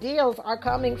ideals are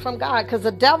coming from God, because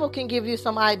the devil can give you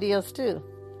some ideas too.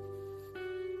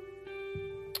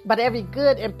 But every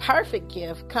good and perfect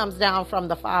gift comes down from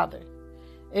the Father.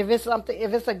 If it's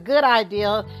a good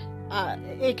idea,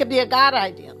 it could be a God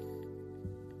idea.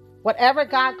 Whatever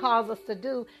God calls us to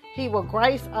do, he will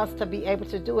grace us to be able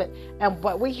to do it.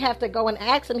 But we have to go and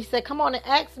ask him. He said, come on and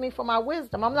ask me for my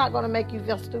wisdom. I'm not going to make you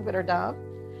feel stupid or dumb.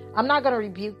 I'm not going to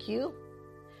rebuke you.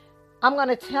 I'm going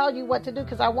to tell you what to do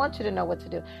because I want you to know what to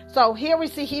do. So here we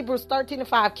see Hebrews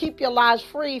 13:5. Keep your lives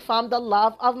free from the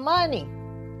love of money.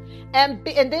 And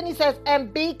then he says,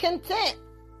 and be content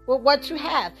with what you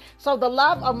have. So the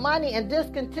love of money and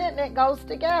discontentment goes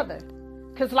together.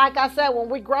 Because like I said, when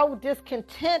we grow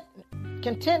contentment,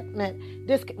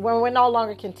 when we're no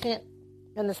longer content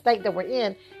in the state that we're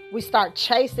in, we start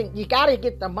chasing. You got to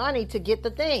get the money to get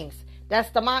the things. That's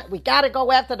the money. We got to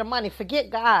go after the money. Forget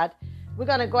God. We're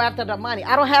going to go after the money.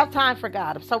 I don't have time for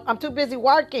God. So I'm too busy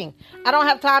working. I don't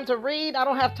have time to read. I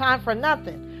don't have time for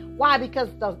nothing. Why? Because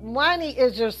the money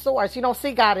is your source. You don't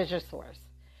see God as your source.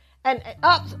 And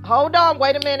hold on.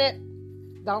 Wait a minute.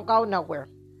 Don't go nowhere.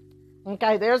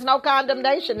 Okay, there's no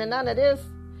condemnation in none of this,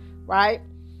 right?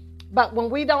 But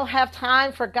when we don't have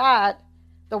time for God,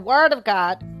 the Word of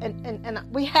God, and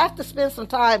we have to spend some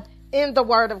time in the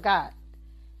Word of God.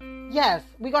 Yes,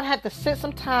 we're going to have to set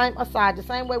some time aside. The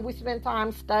same way we spend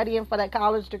time studying for that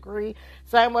college degree,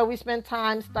 same way we spend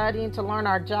time studying to learn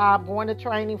our job, going to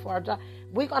training for our job.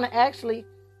 We're going to actually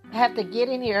have to get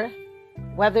in here,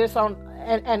 whether it's on,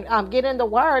 and get in the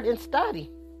Word and study.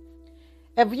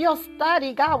 If you'll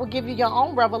study, God will give you your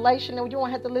own revelation, and you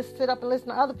won't have to sit up and listen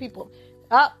to other people.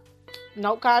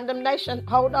 No condemnation.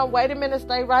 Hold on, wait a minute,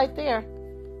 stay right there.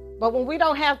 But when we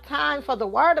don't have time for the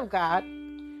Word of God,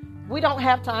 we don't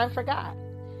have time for God.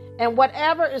 And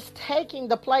whatever is taking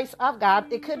the place of God,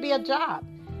 it could be a job.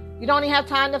 You don't even have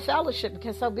time to fellowship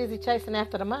because you're so busy chasing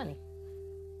after the money.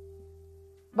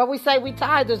 But we say we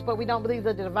tithers, but we don't believe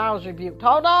that the devourer is rebuked.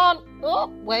 Hold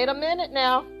on. Wait a minute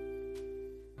now.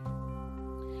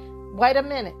 Wait a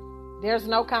minute. There's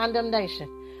no condemnation.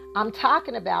 I'm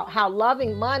talking about how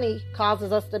loving money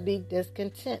causes us to be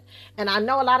discontent. And I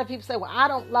know a lot of people say, well, I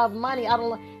don't love money.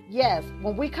 Yes,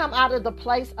 when we come out of the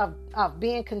place of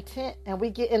being content and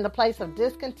we get in the place of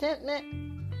discontentment,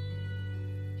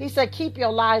 he said, keep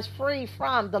your lives free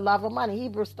from the love of money.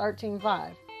 Hebrews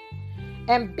 13:5.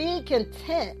 And be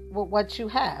content with what you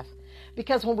have.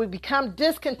 Because when we become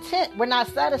discontent, we're not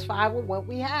satisfied with what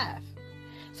we have.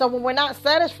 So when we're not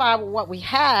satisfied with what we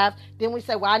have, then we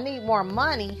say, well, I need more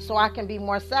money so I can be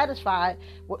more satisfied,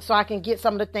 so I can get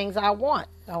some of the things I want.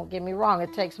 Don't get me wrong.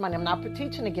 It takes money. I'm not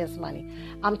teaching against money.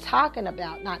 I'm talking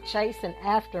about not chasing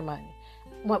after money.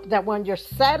 That when you're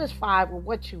satisfied with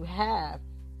what you have,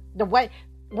 the way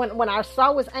when our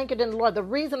soul is anchored in the Lord, the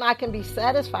reason I can be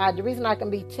satisfied, the reason I can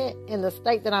be content in the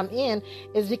state that I'm in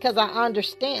is because I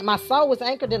understand. My soul is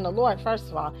anchored in the Lord, first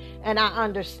of all, and I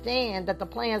understand that the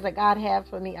plans that God has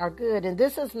for me are good, and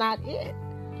this is not it.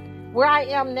 Where I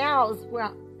am now is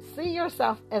where see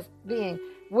yourself as being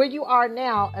where you are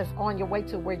now as on your way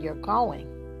to where you're going,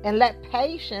 and let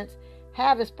patience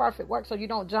have its perfect work so you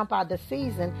don't jump out of the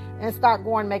season and start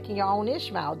going making your own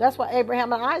Ishmael. That's what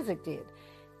Abraham and Isaac did.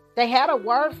 They had a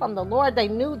word from the Lord. They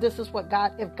knew this is what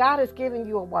God, if God is giving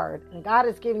you a word and God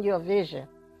is giving you a vision,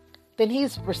 then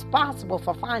he's responsible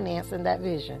for financing that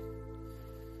vision.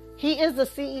 He is the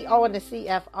CEO and the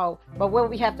CFO, but what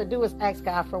we have to do is ask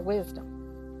God for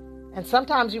wisdom. And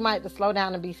sometimes you might have to slow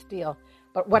down and be still.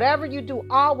 But whatever you do,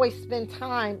 always spend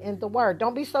time in the word.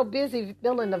 Don't be so busy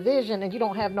building the vision and you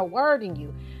don't have no word in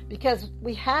you, because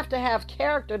we have to have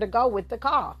character to go with the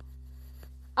call.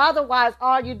 Otherwise,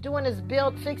 all you're doing is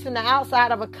fixing the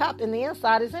outside of a cup and the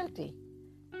inside is empty.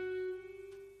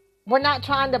 We're not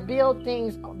trying to build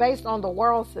things based on the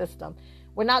world system.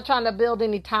 We're not trying to build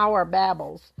any Tower of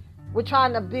Babels. We're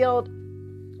trying to build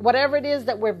whatever it is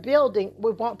that we're building.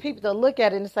 We want people to look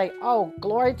at it and say, oh,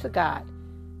 glory to God.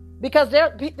 Because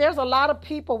there's a lot of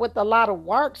people with a lot of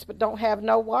works but don't have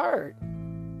no word.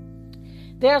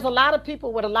 There's a lot of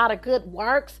people with a lot of good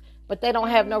works, but they don't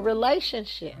have no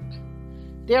relationship.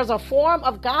 There's a form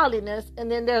of godliness, and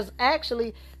then there's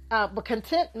actually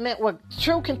contentment.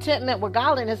 True contentment with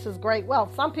godliness is great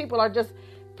wealth. Some people are just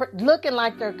looking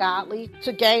like they're godly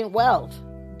to gain wealth,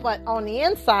 but on the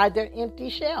inside, they're empty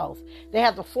shells. They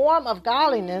have the form of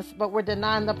godliness, but we're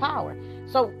denying the power.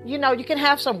 So, you can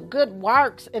have some good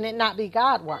works and it not be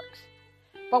God works.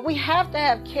 But we have to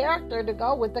have character to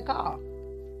go with the call.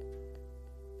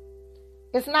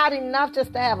 It's not enough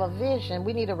just to have a vision.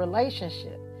 We need a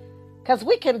relationship. Because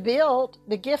we can build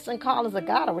the gifts and callings of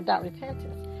God without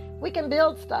repentance. We can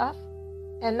build stuff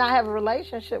and not have a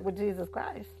relationship with Jesus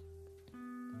Christ.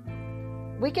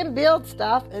 We can build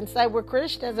stuff and say we're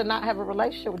Christians and not have a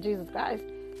relationship with Jesus Christ.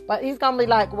 But he's going to be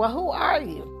like, well, who are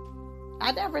you?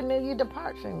 I never knew you.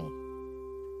 Depart from me.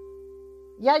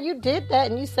 Yeah, you did that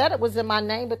and you said it was in my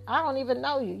name, but I don't even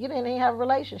know you. You didn't even have a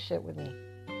relationship with me.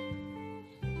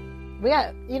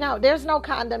 There's no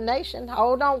condemnation.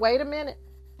 Hold on, wait a minute.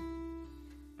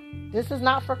 This is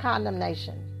not for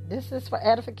condemnation. This is for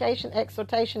edification,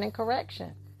 exhortation, and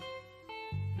correction.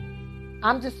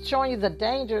 I'm just showing you the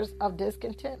dangers of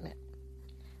discontentment.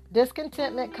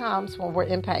 Discontentment comes when we're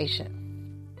impatient.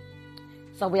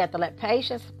 So we have to let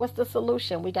patience, what's the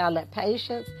solution? We got to let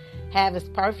patience have its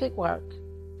perfect work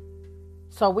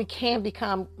so we can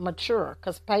become mature,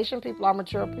 because patient people are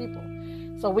mature people.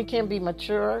 So we can be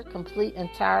mature, complete,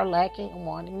 entire, lacking, and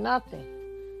wanting nothing.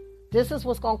 This is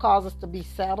what's going to cause us to be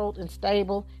settled and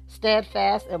stable,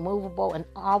 steadfast, immovable, and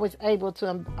always able to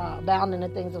abound in the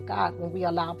things of God when we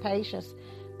allow patience.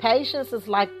 Patience is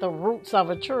like the roots of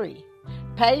a tree.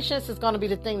 Patience is going to be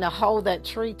the thing to hold that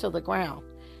tree to the ground.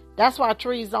 That's why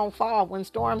trees don't fall when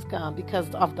storms come, because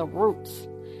of the roots.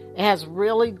 It has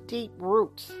really deep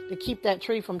roots to keep that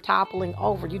tree from toppling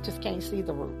over. You just can't see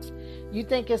the roots. You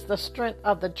think it's the strength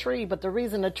of the tree, but the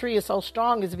reason the tree is so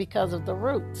strong is because of the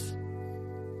roots.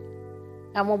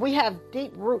 And when we have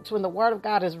deep roots, when the word of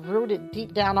God is rooted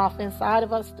deep down off inside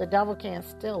of us, the devil can't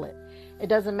steal it. It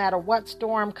doesn't matter what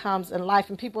storm comes in life.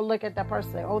 And people look at that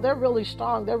person and say, oh, they're really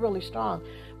strong. They're really strong.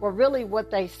 Well, really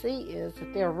what they see is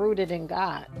that they're rooted in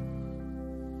God.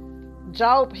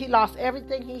 Job, he lost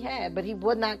everything he had, but he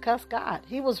would not cuss God.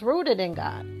 He was rooted in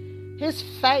God. His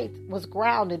faith was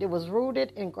grounded. It was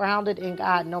rooted and grounded in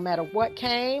God. No matter what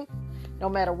came, no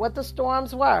matter what the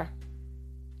storms were,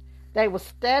 they were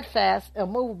steadfast,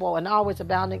 immovable, and always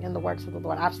abounding in the works of the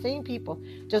Lord. I've seen people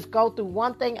just go through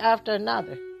one thing after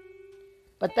another,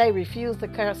 but they refuse to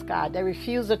curse God. They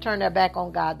refuse to turn their back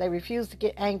on God. They refuse to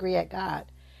get angry at God.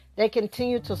 They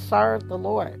continue to serve the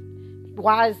Lord.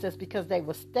 Why is this? Because they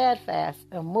were steadfast,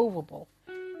 immovable.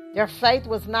 Their faith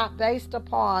was not based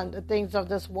upon the things of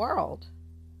this world.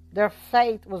 Their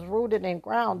faith was rooted and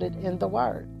grounded in the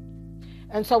Word.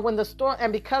 And so when the storm,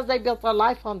 and because they built their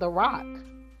life on the rock,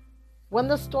 when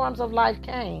the storms of life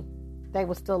came, they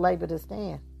were still able to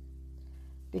stand.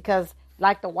 Because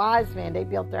like the wise men, they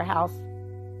built their house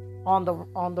on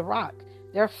the rock.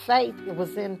 Their faith, it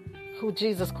was in who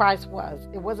Jesus Christ was.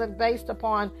 It wasn't based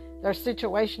upon their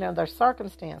situation or their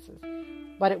circumstances,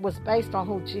 but it was based on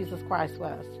who Jesus Christ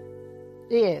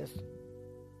is.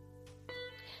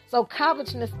 So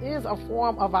covetousness is a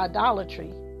form of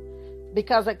idolatry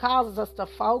because it causes us to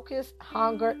focus,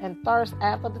 hunger, and thirst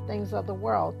after the things of the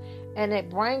world. And it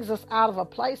brings us out of a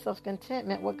place of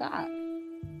contentment with God.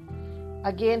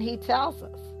 Again, he tells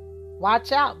us,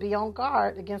 watch out, be on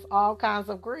guard against all kinds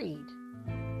of greed.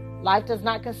 Life does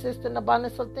not consist in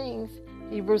abundance of things.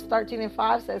 Hebrews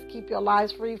 13:5 says, keep your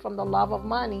lives free from the love of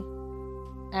money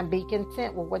and be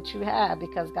content with what you have,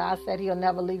 because God said he'll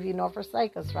never leave you nor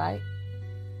forsake us, right?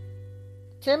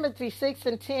 Timothy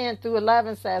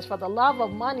 6:10-11 says, for the love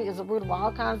of money is the root of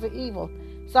all kinds of evil.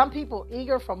 Some people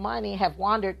eager for money have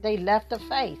wandered. They left the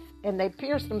faith and they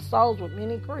pierced them souls with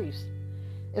many griefs.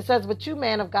 It says, but you,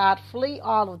 man of God, flee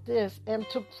all of this and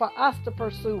for us to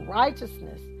pursue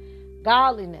righteousness,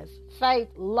 godliness, faith,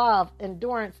 love,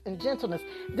 endurance, and gentleness.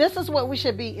 This is what we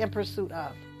should be in pursuit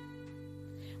of.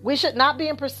 We should not be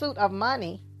in pursuit of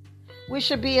money. We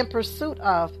should be in pursuit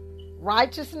of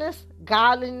righteousness,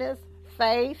 godliness,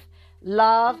 faith,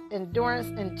 love, endurance,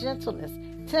 and gentleness.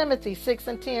 Timothy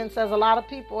 6:10 says a lot of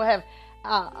people have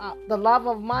the love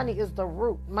of money is the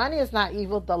root. Money is not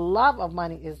evil. The love of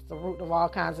money is the root of all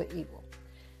kinds of evil.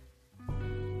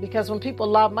 Because when people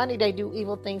love money, they do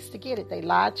evil things to get it. They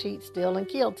lie, cheat, steal, and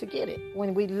kill to get it.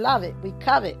 When we love it, we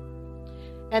covet.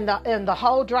 And the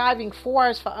whole driving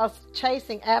force for us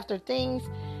chasing after things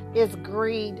is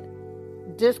greed,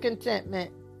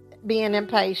 discontentment, being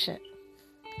impatient.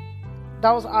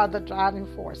 Those are the driving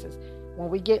forces. When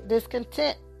we get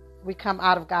discontent, we come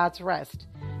out of God's rest.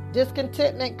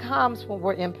 Discontentment comes when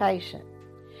we're impatient.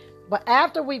 But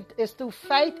it's through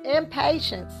faith and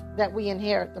patience that we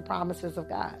inherit the promises of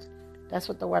God. That's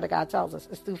what the Word of God tells us.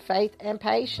 It's through faith and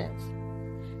patience.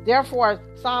 Therefore,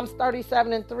 Psalms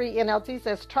 37:3 NLT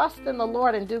says, trust in the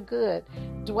Lord and do good.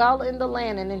 Dwell in the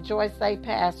land and enjoy safe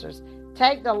pastures.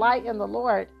 Take delight in the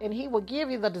Lord, and he will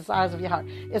give you the desires of your heart.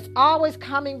 It's always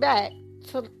coming back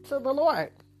to the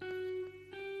Lord.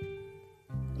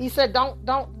 He said,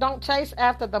 don't chase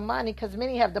after the money, because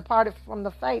many have departed from the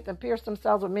faith and pierced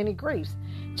themselves with many griefs,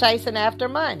 chasing after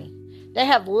money. They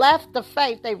have left the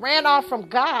faith. They ran off from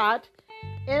God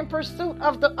in pursuit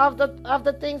of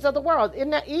the things of the world.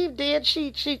 And Eve did.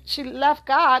 She left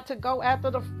God to go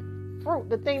after the fruit,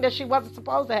 the thing that she wasn't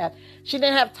supposed to have. She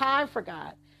didn't have time for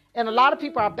God. And a lot of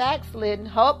people are backslidden.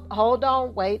 Hold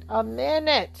on, wait a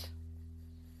minute.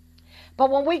 But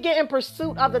when we get in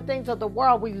pursuit of the things of the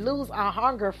world, we lose our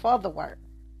hunger for the word.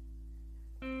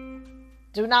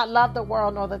 Do not love the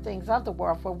world nor the things of the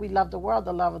world, for we love the world,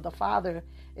 the love of the Father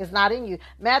is not in you.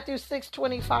 Matthew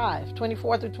 6:25,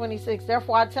 24 through 26.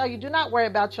 Therefore I tell you, do not worry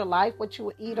about your life, what you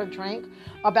will eat or drink,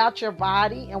 about your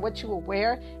body and what you will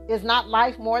wear. Is not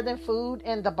life more than food,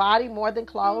 and the body more than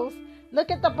clothes?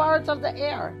 Look at the birds of the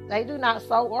air. They do not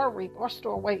sow or reap or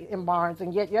store away in barns,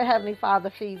 and yet your heavenly Father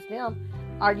feeds them.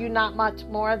 Are you not much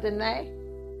more than they?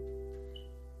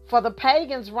 For the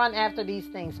pagans run after these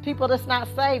things. People that's not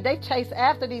saved, they chase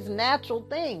after these natural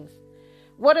things.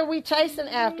 What are we chasing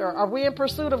after? Are we in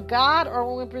pursuit of God, or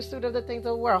are we in pursuit of the things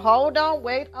of the world? Hold on,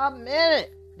 wait a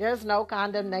minute. There's no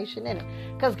condemnation in it.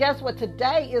 Because guess what?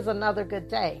 Today is another good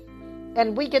day.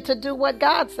 And we get to do what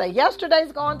God says.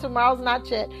 Yesterday's gone, tomorrow's not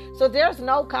yet. So there's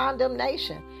no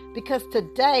condemnation. Because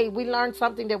today we learned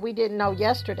something that we didn't know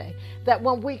yesterday. That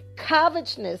when we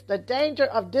covetousness, the danger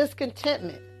of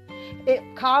discontentment, it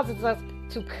causes us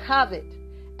to covet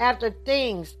after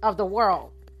things of the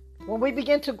world. When we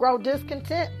begin to grow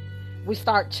discontent, we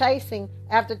start chasing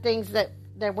after things that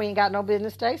we ain't got no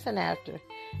business chasing after.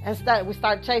 Instead, we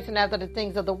start chasing after the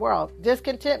things of the world.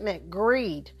 Discontentment,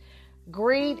 greed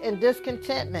and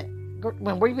discontentment.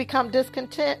 When we become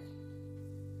discontent,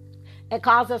 it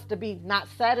causes us to be not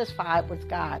satisfied with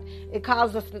God. It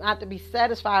causes us not to be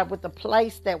satisfied with the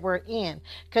place that we're in.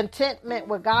 Contentment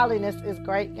with godliness is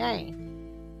great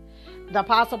gain. The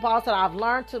Apostle Paul said, I've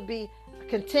learned to be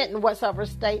content in whatsoever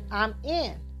state I'm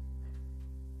in.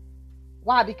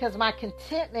 Why? Because my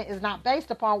contentment is not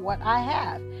based upon what I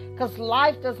have. Because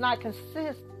life does not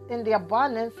consist in the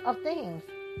abundance of things.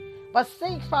 But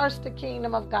seek first the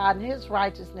kingdom of God and his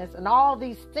righteousness, and all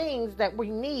these things that we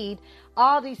need,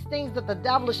 all these things that the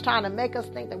devil is trying to make us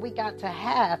think that we got to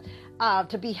have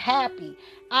to be happy.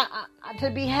 To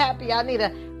be happy, I need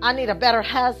a better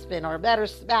husband or a better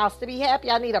spouse. To be happy,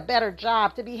 I need a better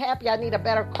job. To be happy, I need a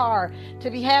better car. To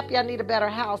be happy, I need a better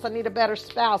house. I need a better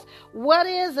spouse. What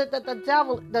is it that the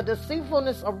devil, the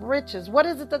deceitfulness of riches, what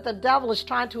is it that the devil is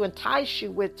trying to entice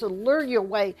you with, to lure you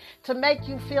away, to make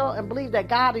you feel and believe that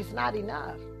God is not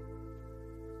enough?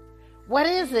 What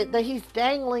is it that he's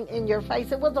dangling in your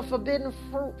face? It was a forbidden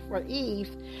fruit for Eve.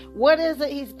 What is it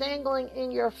he's dangling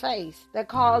in your face that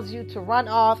caused you to run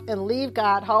off and leave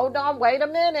God? Hold on, wait a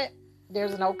minute.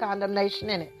 There's no condemnation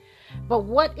in it. But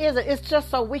what is it? It's just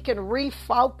so we can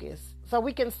refocus, so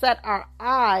we can set our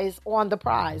eyes on the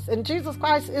prize. And Jesus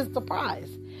Christ is the prize.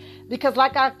 Because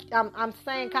like I'm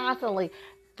saying constantly,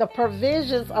 the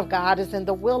provisions of God is in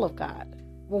the will of God.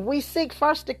 When we seek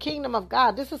first the kingdom of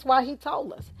God, this is why he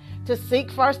told us to seek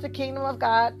first the kingdom of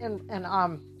God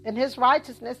and his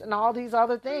righteousness, and all these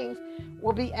other things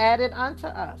will be added unto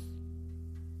us.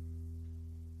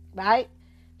 Right?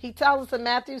 He tells us in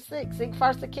Matthew 6, seek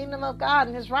first the kingdom of God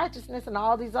and his righteousness, and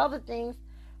all these other things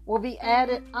will be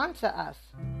added unto us.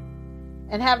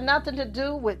 And have nothing to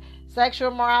do with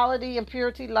sexual immorality,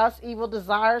 impurity, lust, evil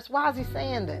desires. Why is he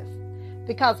saying this?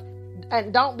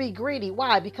 And don't be greedy.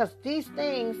 Why? Because these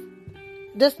things,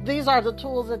 these are the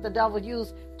tools that the devil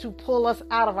used to pull us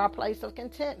out of our place of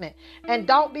contentment. And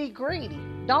don't be greedy.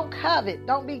 Don't covet.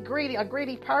 Don't be greedy, a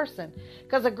greedy person.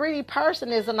 Because a greedy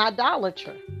person is an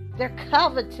idolater. They're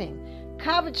coveting.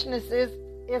 Covetousness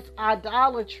is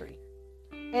idolatry.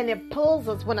 And it pulls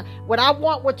us. When I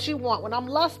want what you want, when I'm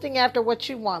lusting after what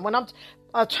you want, when I'm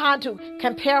trying to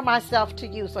compare myself to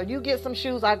you. So you get some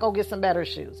shoes, I go get some better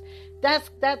shoes. That's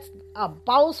a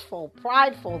boastful,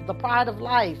 prideful, the pride of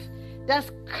life.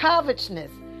 That's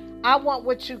covetousness. I want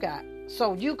what you got.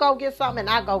 So you go get something and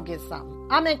I go get something.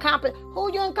 I'm in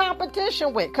who you in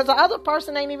competition with? Because the other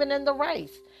person ain't even in the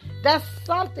race. That's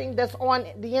something that's on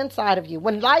the inside of you.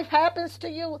 When life happens to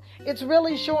you, it's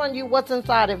really showing you what's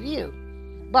inside of you.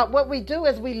 But what we do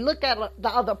is we look at the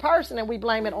other person and we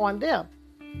blame it on them.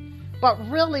 But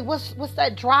really, what's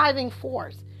that driving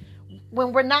force?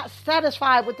 When we're not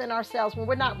satisfied within ourselves, when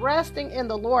we're not resting in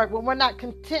the Lord, when we're not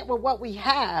content with what we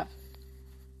have,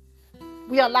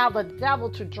 we allow the devil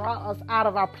to draw us out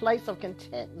of our place of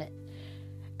contentment.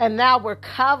 And now we're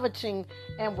coveting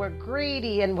and we're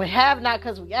greedy and we have not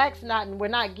because we ask not and we're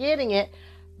not getting it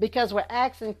because we're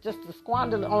asking just to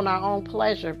squander on our own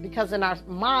pleasure, because in our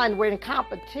mind we're in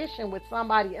competition with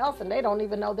somebody else and they don't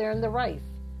even know they're in the race.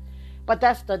 But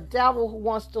that's the devil who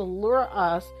wants to lure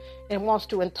us and wants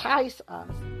to entice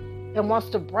us and wants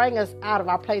to bring us out of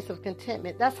our place of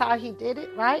contentment. That's how he did it,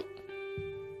 right?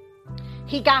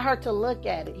 He got her to look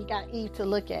at it. He got Eve to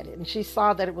look at it, and she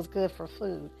saw that it was good for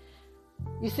food.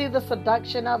 You see the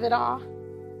seduction of it all?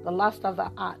 The lust of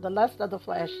the eye, the lust of the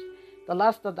flesh, the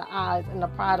lust of the eyes, and the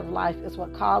pride of life is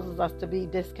what causes us to be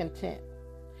discontent.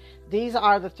 These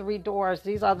are the three doors.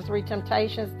 These are the three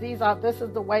temptations. This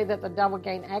is the way that the devil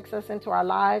gained access into our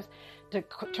lives to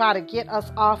try to get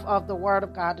us off of the word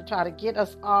of God, to try to get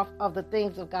us off of the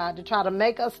things of God, to try to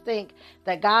make us think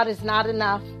that God is not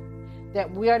enough,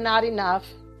 that we are not enough.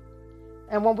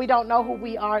 And when we don't know who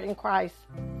we are in Christ,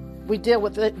 we deal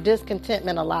with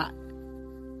discontentment a lot.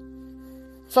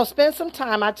 So spend some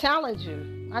time. I challenge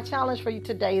you. My challenge for you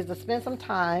today is to spend some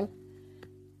time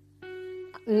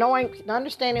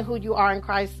understanding who you are in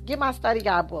Christ. Get my study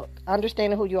guide book,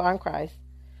 Understanding Who You Are in Christ,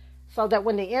 so that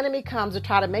when the enemy comes to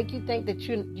try to make you think that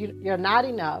you're not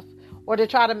enough, or to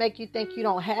try to make you think you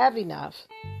don't have enough,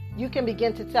 you can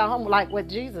begin to tell him like what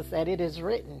Jesus said, it is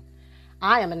written.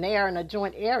 I am an heir and a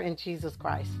joint heir in Jesus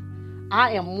Christ.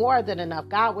 I am more than enough.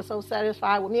 God was so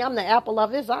satisfied with me. I'm the apple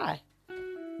of his eye.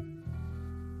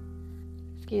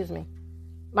 Excuse me.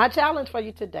 My challenge for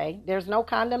you today, there's no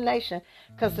condemnation,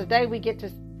 because today we get to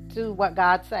do what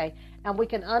God say, and we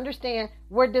can understand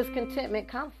where discontentment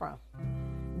comes from.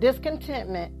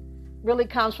 Discontentment really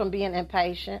comes from being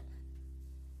impatient,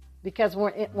 because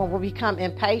when we become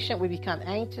impatient, we become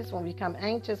anxious. When we become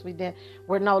anxious,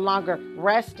 we're no longer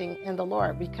resting in the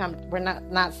Lord. We're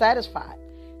not satisfied.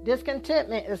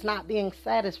 Discontentment is not being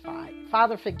satisfied.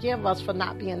 Father, forgive us for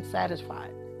not being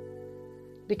satisfied.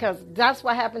 Because that's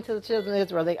what happened to the children of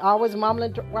Israel. They always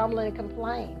rumble and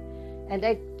complain. And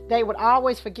they would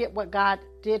always forget what God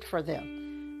did for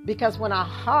them. Because when our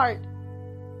heart,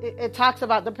 it talks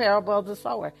about the parable of the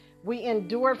sower. We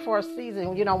endured for a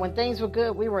season. When things were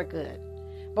good, we were good.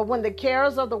 But when the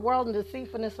cares of the world and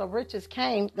deceitfulness of riches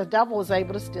came, the devil was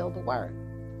able to steal the word.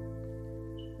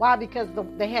 Why? Because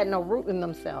they had no root in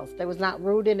themselves. They was not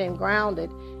rooted and grounded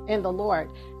in the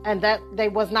Lord. And that they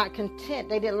was not content.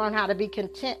 They didn't learn how to be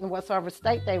content in whatsoever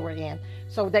state they were in.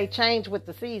 So they changed with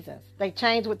the seasons. They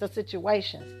changed with the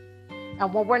situations.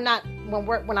 And when we're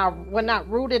not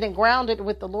rooted and grounded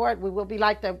with the Lord, we will be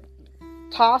like the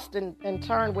tossed and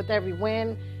turned with every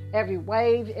wind, every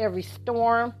wave, every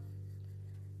storm.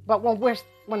 But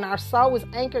when our soul is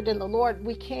anchored in the Lord,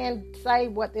 we can say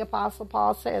what the Apostle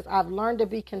Paul says, I've learned to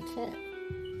be content.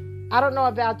 I don't know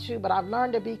about you, but I've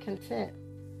learned to be content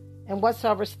in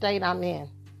whatsoever state I'm in.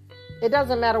 It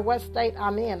doesn't matter what state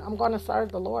I'm in. I'm going to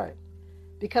serve the Lord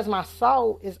because my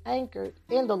soul is anchored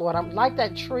in the Lord. I'm like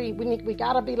that tree. We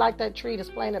got to be like that tree that's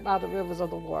planted by the rivers of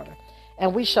the water.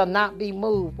 And we shall not be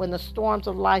moved when the storms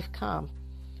of life come,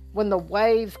 when the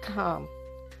waves come,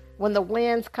 when the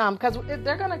winds come, because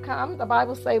they're going to come. The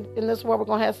Bible says in this world we're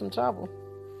going to have some trouble.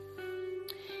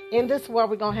 In this world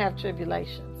we're going to have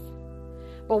tribulations.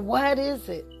 But what is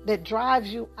it that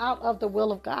drives you out of the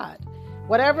will of God?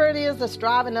 Whatever it is that's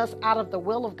driving us out of the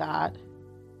will of God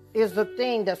is the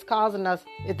thing that's causing us,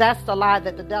 that's the lie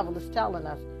that the devil is telling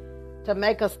us, to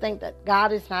make us think that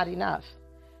God is not enough,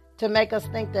 to make us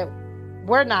think that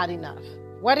we're not enough.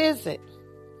 What is it?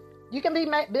 You can be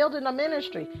building a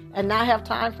ministry and not have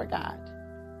time for God.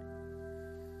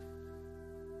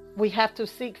 We have to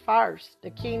seek first the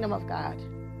kingdom of God.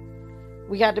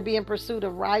 We got to be in pursuit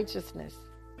of righteousness,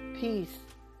 peace.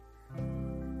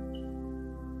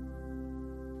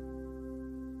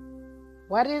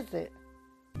 What is it?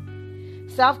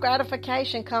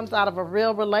 Self-gratification comes out of a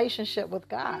real relationship with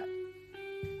God.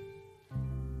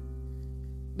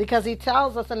 Because he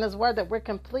tells us in his word that we're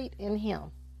complete in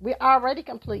him. We're already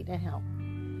complete in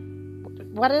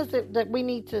him. What is it that we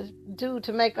need to do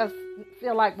to make us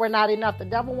feel like we're not enough? The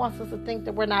devil wants us to think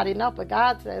that we're not enough, but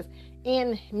God says,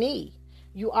 in me,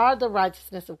 you are the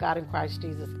righteousness of God in Christ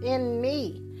Jesus. In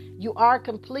me, you are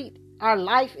complete. Our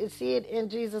life is hid in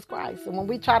Jesus Christ. And when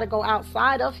we try to go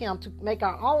outside of him to make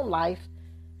our own life,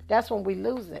 that's when we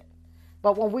lose it.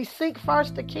 But when we seek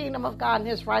first the kingdom of God and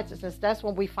his righteousness, that's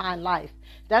when we find life.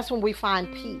 That's when we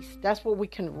find peace. That's when we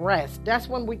can rest. That's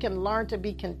when we can learn to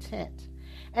be content.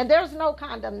 And there's no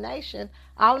condemnation.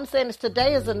 All I'm saying is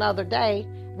today is another day.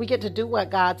 We get to do what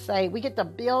God say. We get to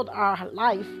build our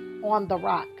life on the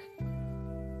rock.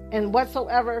 And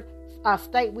whatsoever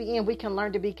state we in, we can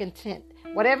learn to be content.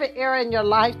 Whatever area in your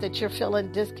life that you're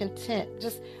feeling discontent,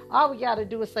 just all we got to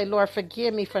do is say, Lord,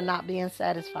 forgive me for not being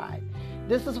satisfied.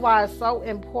 This is why it's so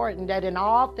important that in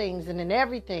all things and in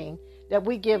everything that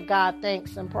we give God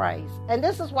thanks and praise. And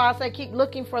this is why I say keep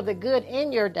looking for the good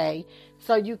in your day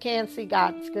so you can see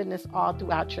God's goodness all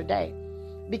throughout your day.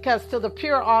 Because to the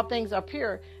pure, all things are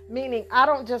pure, meaning I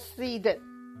don't just see the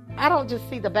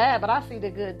bad, but I see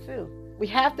the good too. We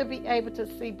have to be able to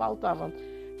see both of them.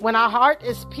 When our heart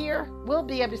is pure, we'll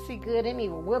be able to see good and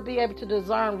evil. We'll be able to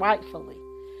discern rightfully.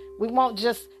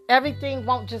 Everything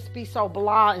won't just be so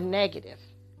blah and negative.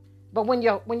 But when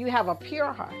you have a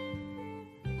pure heart,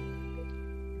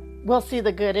 we'll see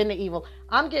the good and the evil.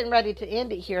 I'm getting ready to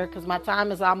end it here because my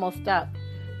time is almost up.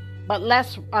 But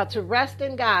let's to rest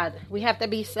in God. We have to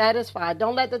be satisfied.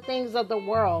 Don't let the things of the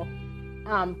world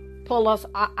pull us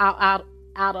out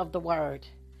of the word.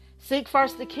 Seek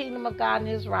first the kingdom of God and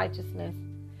his righteousness,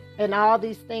 and all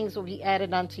these things will be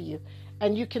added unto you.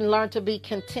 And you can learn to be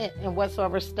content in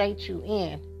whatsoever state you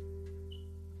in.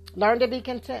 Learn to be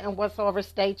content in whatsoever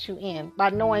state you in by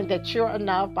knowing that you're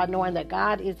enough, by knowing that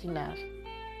God is enough.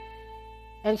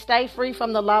 And stay free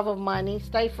from the love of money.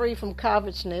 Stay free from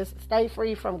covetousness. Stay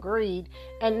free from greed.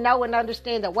 And know and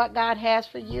understand that what God has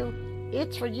for you,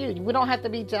 it's for you. We don't have to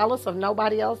be jealous of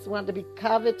nobody else. We don't have to be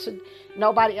coveted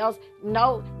nobody else.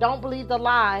 No, don't believe the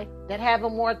lie that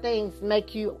having more things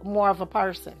make you more of a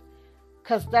person.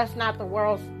 Because that's not the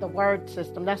word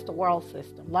system. That's the world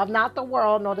system. Love not the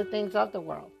world, nor the things of the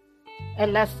world.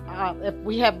 Unless if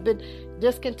we have been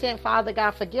discontent, Father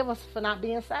God, forgive us for not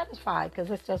being satisfied,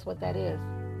 because it's just what that is.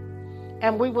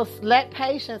 And we will let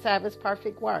patience have its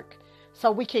perfect work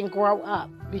so we can grow up,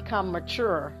 become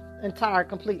mature, entire,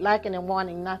 complete, lacking and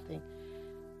wanting nothing.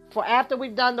 For after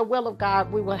we've done the will of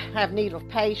God, we will have need of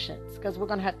patience, because we're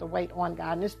going to have to wait on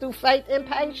God. And it's through faith and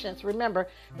patience, remember,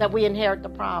 that we inherit the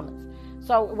promise.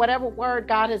 So whatever word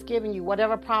God has given you,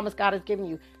 whatever promise God has given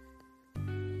you,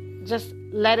 just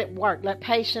let it work. Let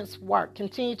patience work.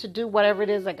 Continue to do whatever it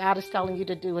is that God is telling you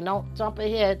to do. And don't jump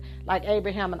ahead like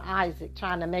Abraham and Isaac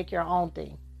trying to make your own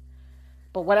thing.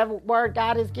 But whatever word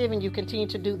God has given you, continue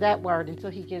to do that word until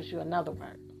he gives you another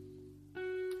word.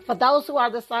 For those who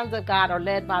are the sons of God are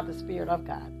led by the Spirit of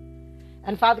God.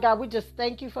 And Father God, we just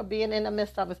thank you for being in the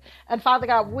midst of us. And Father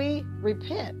God, we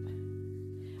repent.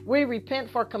 We repent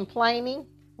for complaining.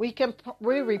 We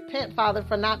repent, Father,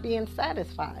 for not being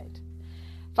satisfied.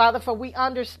 Father, for we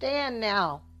understand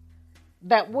now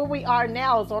that where we are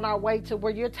now is on our way to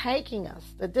where you're taking us,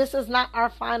 that this is not our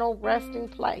final resting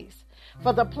place.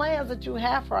 For the plans that you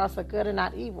have for us are good and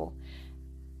not evil.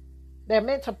 They're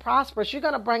meant to prosper us. You're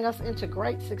going to bring us into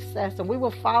great success, and we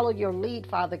will follow your lead,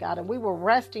 Father God, and we will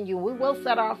rest in you. We will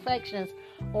set our affections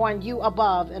on you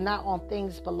above and not on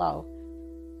things below.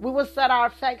 We will set our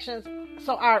affections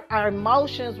so our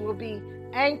emotions will be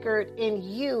anchored in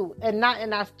you and not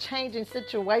in our changing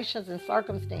situations and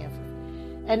circumstances.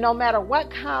 And no matter what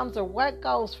comes or what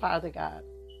goes, Father God,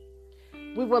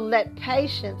 we will let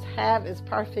patience have its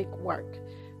perfect work.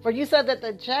 For you said that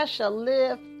the just shall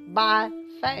live by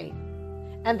faith.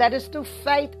 And that is through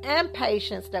faith and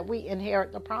patience that we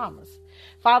inherit the promise.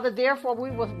 Father, therefore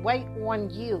we will wait on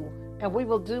you and we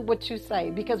will do what you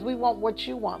say, because we want what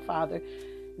you want, Father.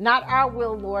 Not our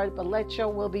will, Lord, but let your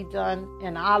will be done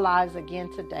in our lives again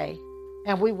today.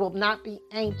 And we will not be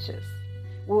anxious.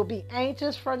 We will be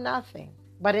anxious for nothing,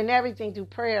 but in everything through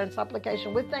prayer and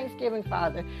supplication with thanksgiving,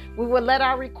 Father. We will let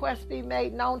our requests be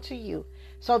made known to you.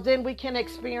 So then we can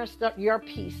experience your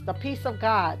peace, the peace of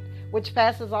God, which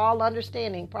passes all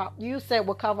understanding. You said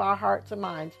will cover our hearts and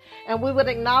minds. And we would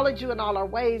acknowledge you in all our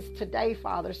ways today,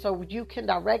 Father, so you can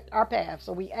direct our path.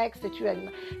 So we ask that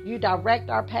you direct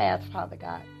our path, Father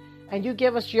God. And you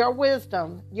give us your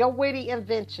wisdom, your witty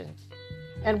inventions.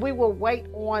 And we will wait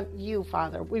on you,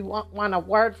 Father. We want a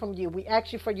word from you. We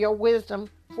ask you for your wisdom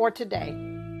for today.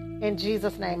 In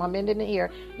Jesus' name, I'm ending it here.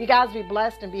 You guys be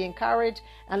blessed and be encouraged.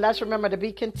 And let's remember to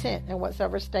be content in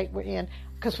whatever state we're in,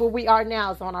 because where we are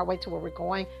now is on our way to where we're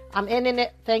going. I'm ending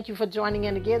it. Thank you for joining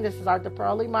in again. This is Arthur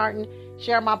Pearlie Martin.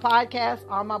 Share my podcast,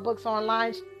 all my books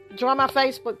online. Join my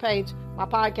Facebook page, my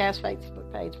podcast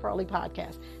Facebook page, Pearlie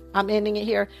Podcast. I'm ending it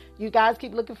here. You guys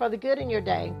keep looking for the good in your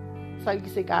day so you can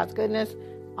see God's goodness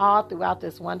all throughout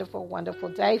this wonderful, wonderful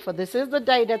day. For this is the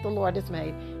day that the Lord has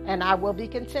made, and I will be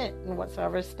content in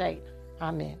whatsoever state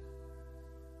I'm in.